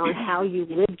based on how you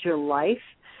lived your life,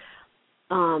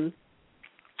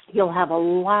 you'll have a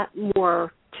lot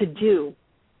more to do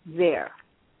there.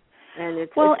 And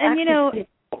it's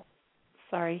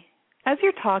sorry. As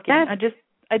you're talking,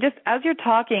 as you're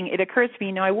talking, it occurs to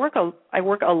me, I work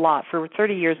a lot for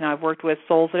 30 years now. I've worked with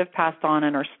souls that have passed on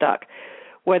and are stuck,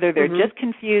 whether they're just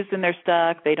confused and they're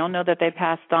stuck, they don't know that they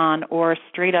passed on, or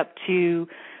straight up to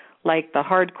like the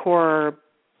hardcore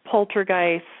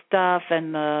poltergeist stuff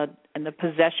and the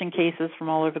possession cases from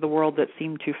all over the world that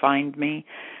seem to find me.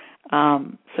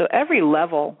 So every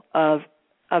level of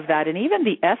that, and even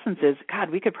the essences, God,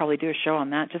 we could probably do a show on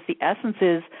that, just the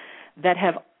essences that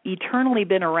have eternally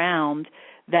been around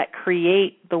that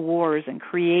create the wars and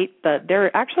there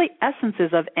are actually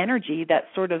essences of energy that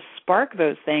sort of spark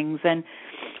those things. And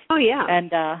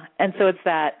and so it's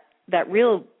that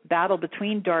real battle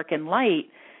between dark and light,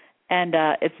 and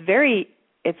it's very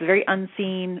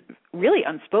unseen, really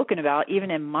unspoken about,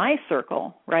 even in my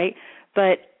circle, right?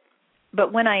 But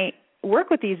when I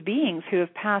work with these beings who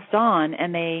have passed on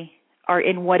and they are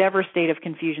in whatever state of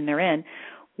confusion they're in,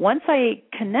 once I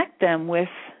connect them with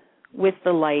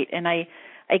the light, and I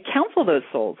counsel those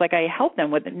souls, like I help them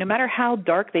with it, no matter how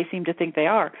dark they seem to think they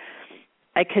are,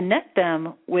 I connect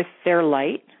them with their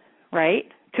light, right,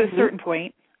 to a certain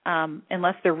point,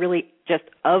 unless they're really just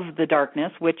of the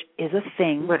darkness, which is a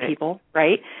thing, people,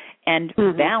 right, and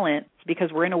balance, because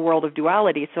we're in a world of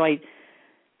duality. So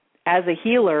as a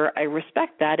healer, I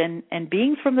respect that, and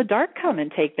beings from the dark come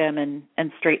and take them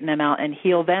and straighten them out and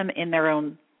heal them in their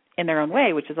own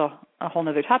way, which is a whole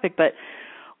other topic. But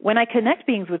when I connect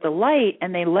beings with the light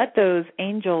and they let those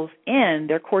angels in,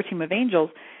 their core team of angels,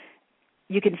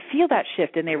 you can feel that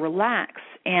shift and they relax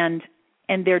and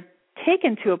they're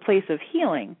taken to a place of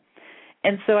healing.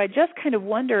 And so I just kind of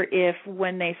wonder if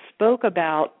when they spoke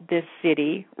about this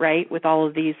city, right, with all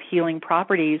of these healing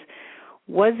properties,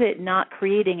 was it not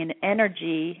creating an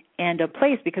energy and a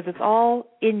place, because it's all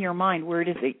in your mind, where it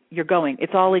is that you're going.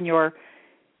 It's all in your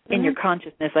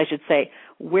consciousness, I should say.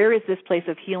 Where is this place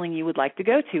of healing you would like to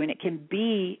go to? And it can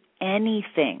be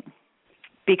anything,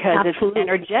 because Absolutely. It's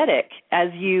energetic. As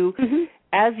you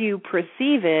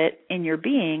perceive it in your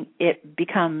being, it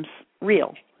becomes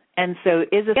real. And so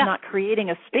is this not creating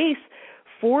a space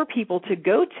for people to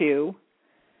go to,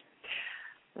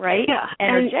 right,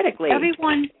 energetically? And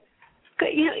everyone,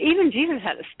 even Jesus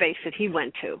had a space that he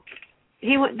went to.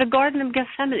 He went the Garden of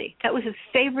Gethsemane. That was his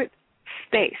favorite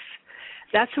space.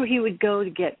 That's where he would go to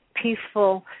get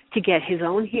peaceful, to get his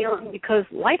own healing, because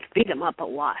life beat him up a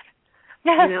lot.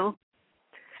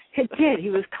 It did. He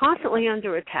was constantly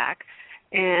under attack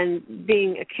and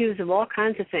being accused of all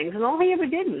kinds of things. And all he ever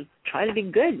did was try to be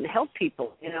good and help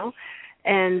people,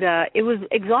 And it was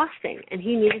exhausting, and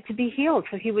he needed to be healed.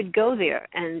 So he would go there,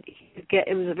 and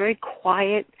it was a very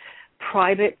quiet,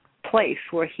 private place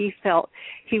where he felt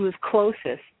he was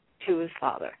closest to his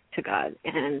Father, to God.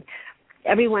 And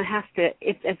everyone has to,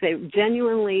 if they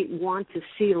genuinely want to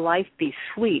see life be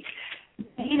sweet,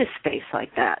 they need a space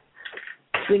like that.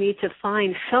 We need to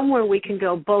find somewhere we can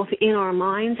go, both in our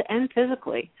minds and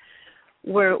physically,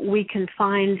 where we can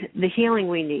find the healing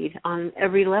we need on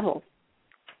every level.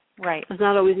 Right. It's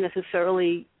not always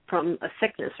necessarily from a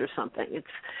sickness or something. It's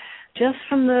just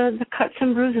from the cuts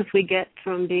and bruises we get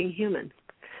from being human.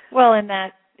 Well, and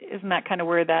isn't that kind of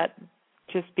where that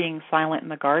just being silent in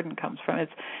the garden comes from?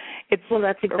 It's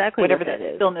that's exactly whatever what that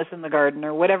is. Stillness in the garden,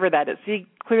 or whatever that is. See,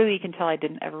 clearly you can tell I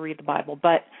didn't ever read the Bible,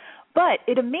 but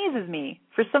it amazes me,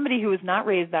 for somebody who was not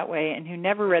raised that way and who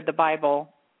never read the Bible,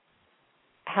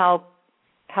 how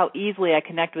easily I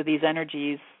connect with these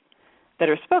energies that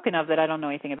are spoken of that I don't know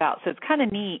anything about. So it's kind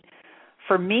of neat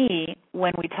for me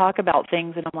when we talk about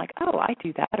things and I'm like, oh, I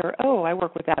do that, or oh, I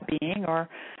work with that being, or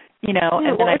and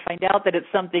then I find out that it's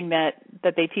something that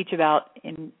they teach about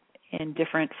in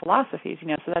different philosophies,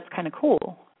 so that's kind of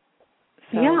cool.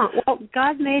 So, yeah, well,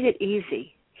 God made it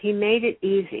easy. He made it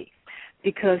easy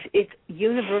because it's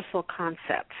universal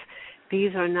concepts.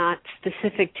 These are not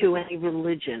specific to any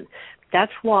religion.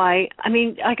 That's why,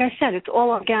 like I said, it's all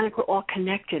organic, we're all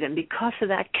connected, and because of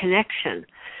that connection,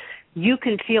 you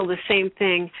can feel the same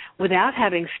thing without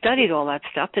having studied all that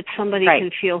stuff that somebody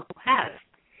can feel who has.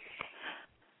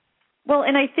 Well,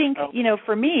 and I think,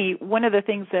 for me, one of the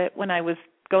things that when I was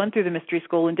going through the mystery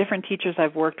school and different teachers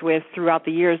I've worked with throughout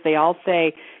the years, they all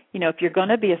say, if you're going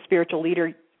to be a spiritual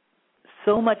leader,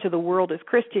 so much of the world is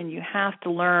Christian, you have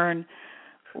to learn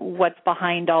what's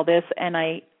behind all this. And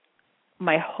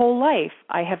my whole life,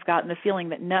 I have gotten the feeling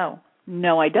that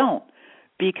no, I don't.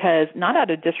 Because, not out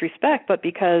of disrespect, but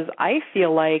because I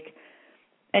feel like,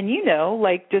 and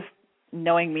just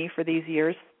knowing me for these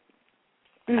years,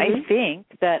 I think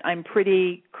that I'm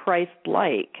pretty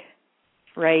Christ-like,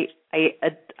 right?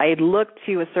 I look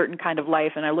to a certain kind of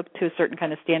life, and I look to a certain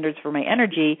kind of standards for my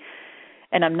energy,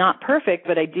 and I'm not perfect,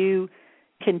 but I do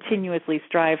continuously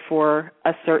strive for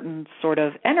a certain sort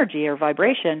of energy or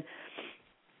vibration,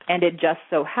 and it just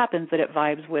so happens that it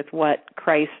vibes with what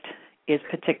Christ is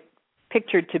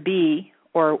pictured to be,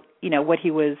 or what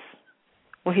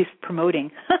he's promoting.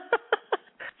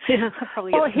 I'll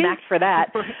probably get smacked for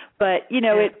that, but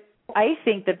I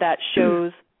think that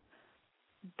shows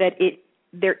that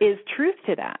there is truth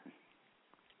to that.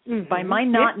 By my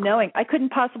not knowing, I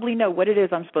couldn't possibly know what it is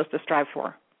I'm supposed to strive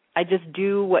for. I just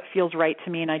do what feels right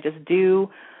to me, and I just do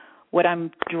what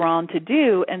I'm drawn to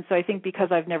do. And so I think because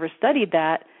I've never studied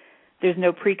that, there's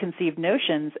no preconceived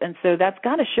notions. And so that's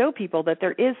got to show people that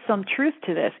there is some truth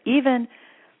to this, even,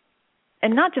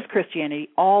 and not just Christianity,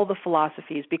 all the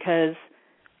philosophies, because,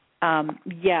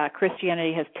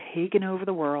 Christianity has taken over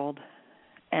the world,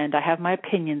 and I have my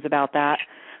opinions about that.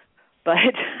 But,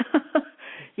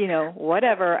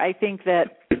 whatever. I think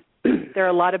that there are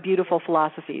a lot of beautiful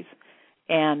philosophies,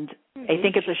 and I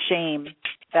think it's a shame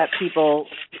that people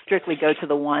strictly go to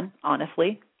the one,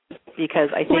 honestly, because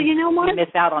I think we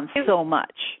miss out on so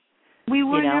much. We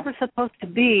were never supposed to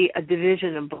be a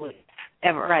division of beliefs,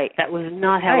 ever. Right. That was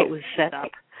not how it was set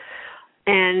up.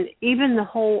 And even the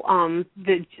whole,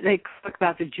 they talk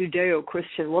about the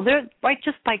Judeo-Christian. Well, they're right,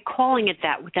 just by calling it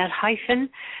that, with that hyphen,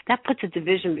 that puts a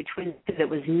division between the two that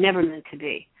was never meant to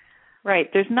be. Right.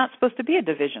 There's not supposed to be a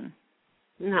division.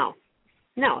 No,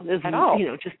 there's at all.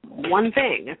 Just one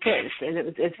thing. That's it. And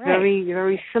it's right. very,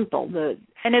 very simple.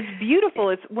 And it's beautiful.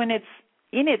 It's when it's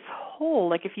in its whole.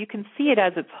 Like if you can see it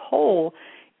as its whole,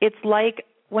 it's like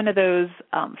one of those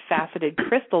faceted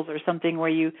crystals or something where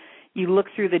you look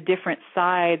through the different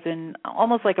sides and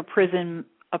almost like a prism,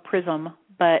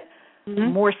 but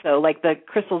more so like the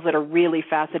crystals that are really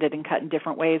faceted and cut in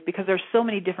different ways, because there's so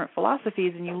many different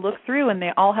philosophies, and you look through and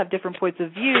they all have different points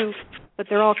of view, but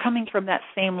they're all coming from that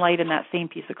same light and that same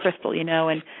piece of crystal,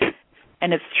 and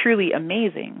it's truly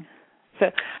amazing.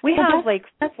 So we have like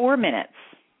 4 minutes.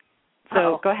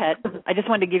 So go ahead. I just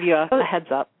wanted to give you a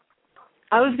heads up.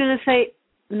 I was going to say,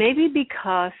 maybe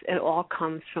because it all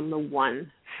comes from the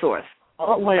one source,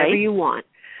 whatever you want.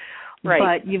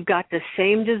 Right. But you've got the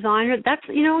same designer. That's,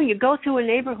 you go through a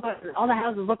neighborhood and all the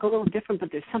houses look a little different, but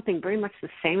there's something very much the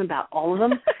same about all of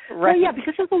them. Right. Well, yeah,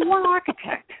 because there's the one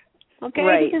architect. Okay?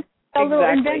 Right. Because a little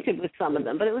invented with some of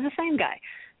them, but it was the same guy.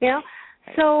 Right.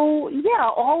 So, yeah,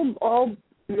 all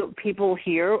people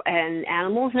here and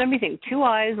animals and everything. 2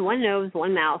 eyes, 1 nose,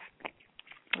 1 mouth.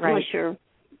 Right. Unless you're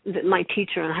my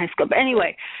teacher in high school. But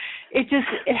anyway,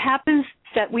 it happens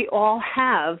that we all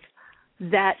have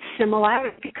that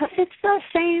similarity because it's the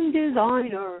same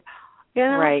designer,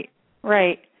 Right.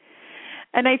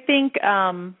 And I think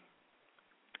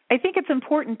it's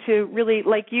important to really,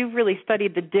 like, you've really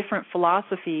studied the different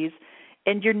philosophies,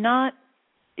 and you're not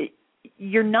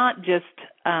just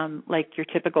like your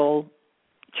typical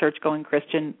church-going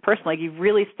Christian person. Like, you've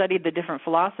really studied the different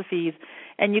philosophies,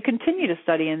 and you continue to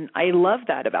study, and I love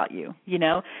that about you,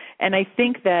 And I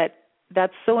think that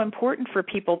that's so important for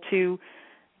people to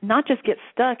not just get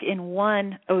stuck in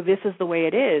one, this is the way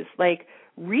it is. Like,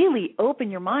 really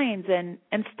open your minds and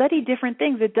study different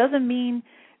things. It doesn't mean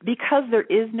because there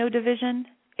is no division,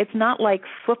 it's not like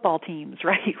football teams,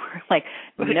 right? We're like,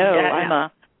 no,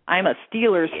 I'm a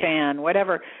Steelers fan,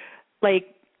 whatever.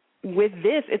 Like, with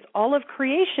this, it's all of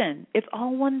creation. It's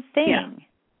all one thing. Yeah.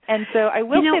 And so I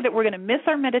will say that we're going to miss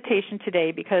our meditation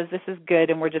today because this is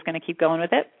good and we're just going to keep going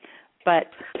with it.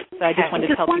 But so I just wanted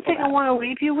to tell people one thing I want to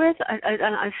leave you with,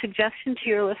 a suggestion to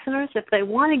your listeners, if they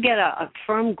want to get a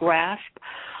firm grasp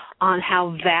on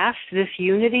how vast this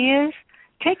unity is,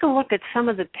 take a look at some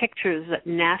of the pictures that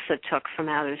NASA took from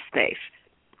outer space.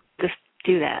 Just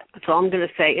do that. That's all I'm going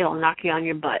to say. It'll knock you on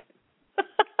your butt.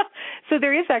 So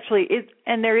there is actually,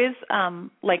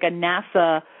 like a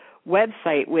NASA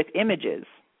website with images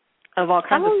of all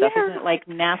kinds of stuff. Isn't it like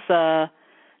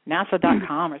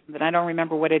NASA.com or something? I don't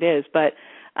remember what it is, but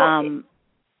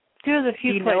there's a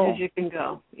few places you can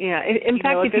go. Yeah. In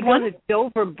fact, if you go to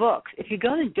Dover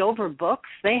Books,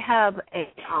 they have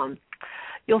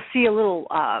you'll see a little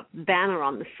banner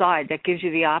on the side that gives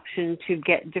you the option to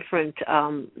get different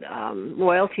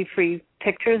royalty-free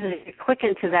pictures. And if you click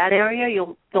into that area,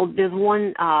 there's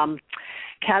one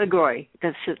category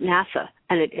that's NASA,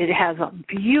 and it has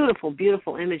beautiful,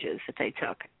 beautiful images that they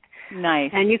took.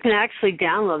 Nice. And you can actually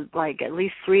download like at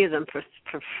least 3 of them for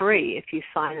free if you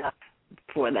sign up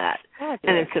for that.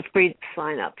 And it's a free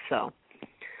sign up. So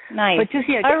nice. But just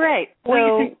all right.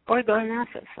 Or go to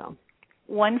NASA. So.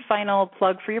 One final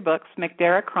plug for your books,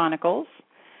 McDara Chronicles.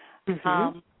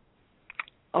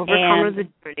 Overcomer the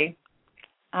Journey.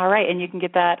 All right, and you can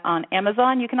get that on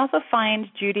Amazon. You can also find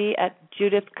Judy at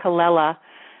Judith Colella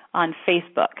on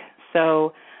Facebook.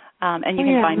 So, and you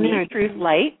can find me, Truth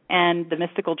Light, and The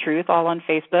Mystical Truth, all on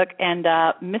Facebook, and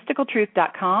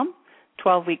mysticaltruth.com,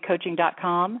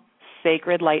 12weekcoaching.com,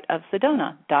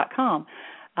 sacredlightofsedona.com.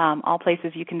 All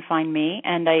places you can find me.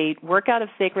 And I work out of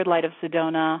Sacred Light of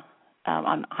Sedona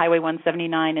on Highway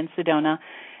 179 in Sedona.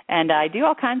 And I do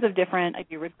all kinds of I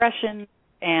do regression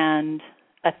and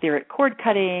etheric cord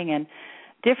cutting and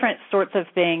different sorts of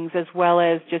things, as well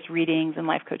as just readings and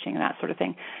life coaching and that sort of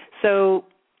thing. So,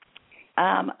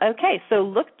 so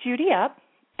look Judy up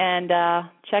and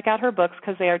check out her books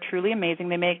because they are truly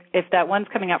amazing. If that one's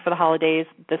coming out for the holidays,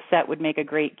 the set would make a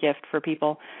great gift for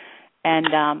people.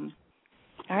 And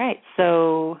all right,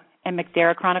 so, and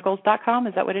McDarachronicles.com,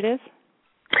 is that what it is?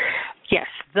 Yes,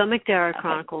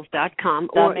 themcdarachronicles.com.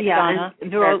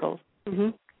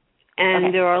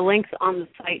 And there are links on the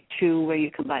site, too, where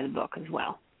you can buy the book as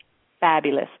well.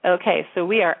 Fabulous. Okay, so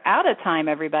we are out of time,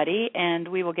 everybody, and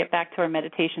we will get back to our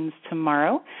meditations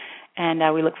tomorrow. And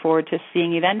we look forward to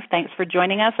seeing you then. Thanks for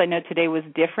joining us. I know today was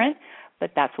different,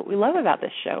 but that's what we love about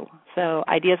this show. So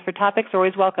ideas for topics are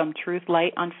always welcome. Truth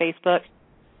Light on Facebook,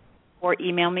 or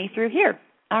email me through here.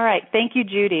 All right. Thank you,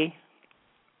 Judy.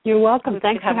 You're welcome.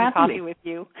 Thanks for having coffee me. with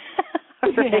you.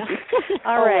 All right.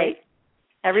 All right.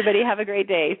 Everybody have a great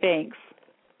day. Thanks.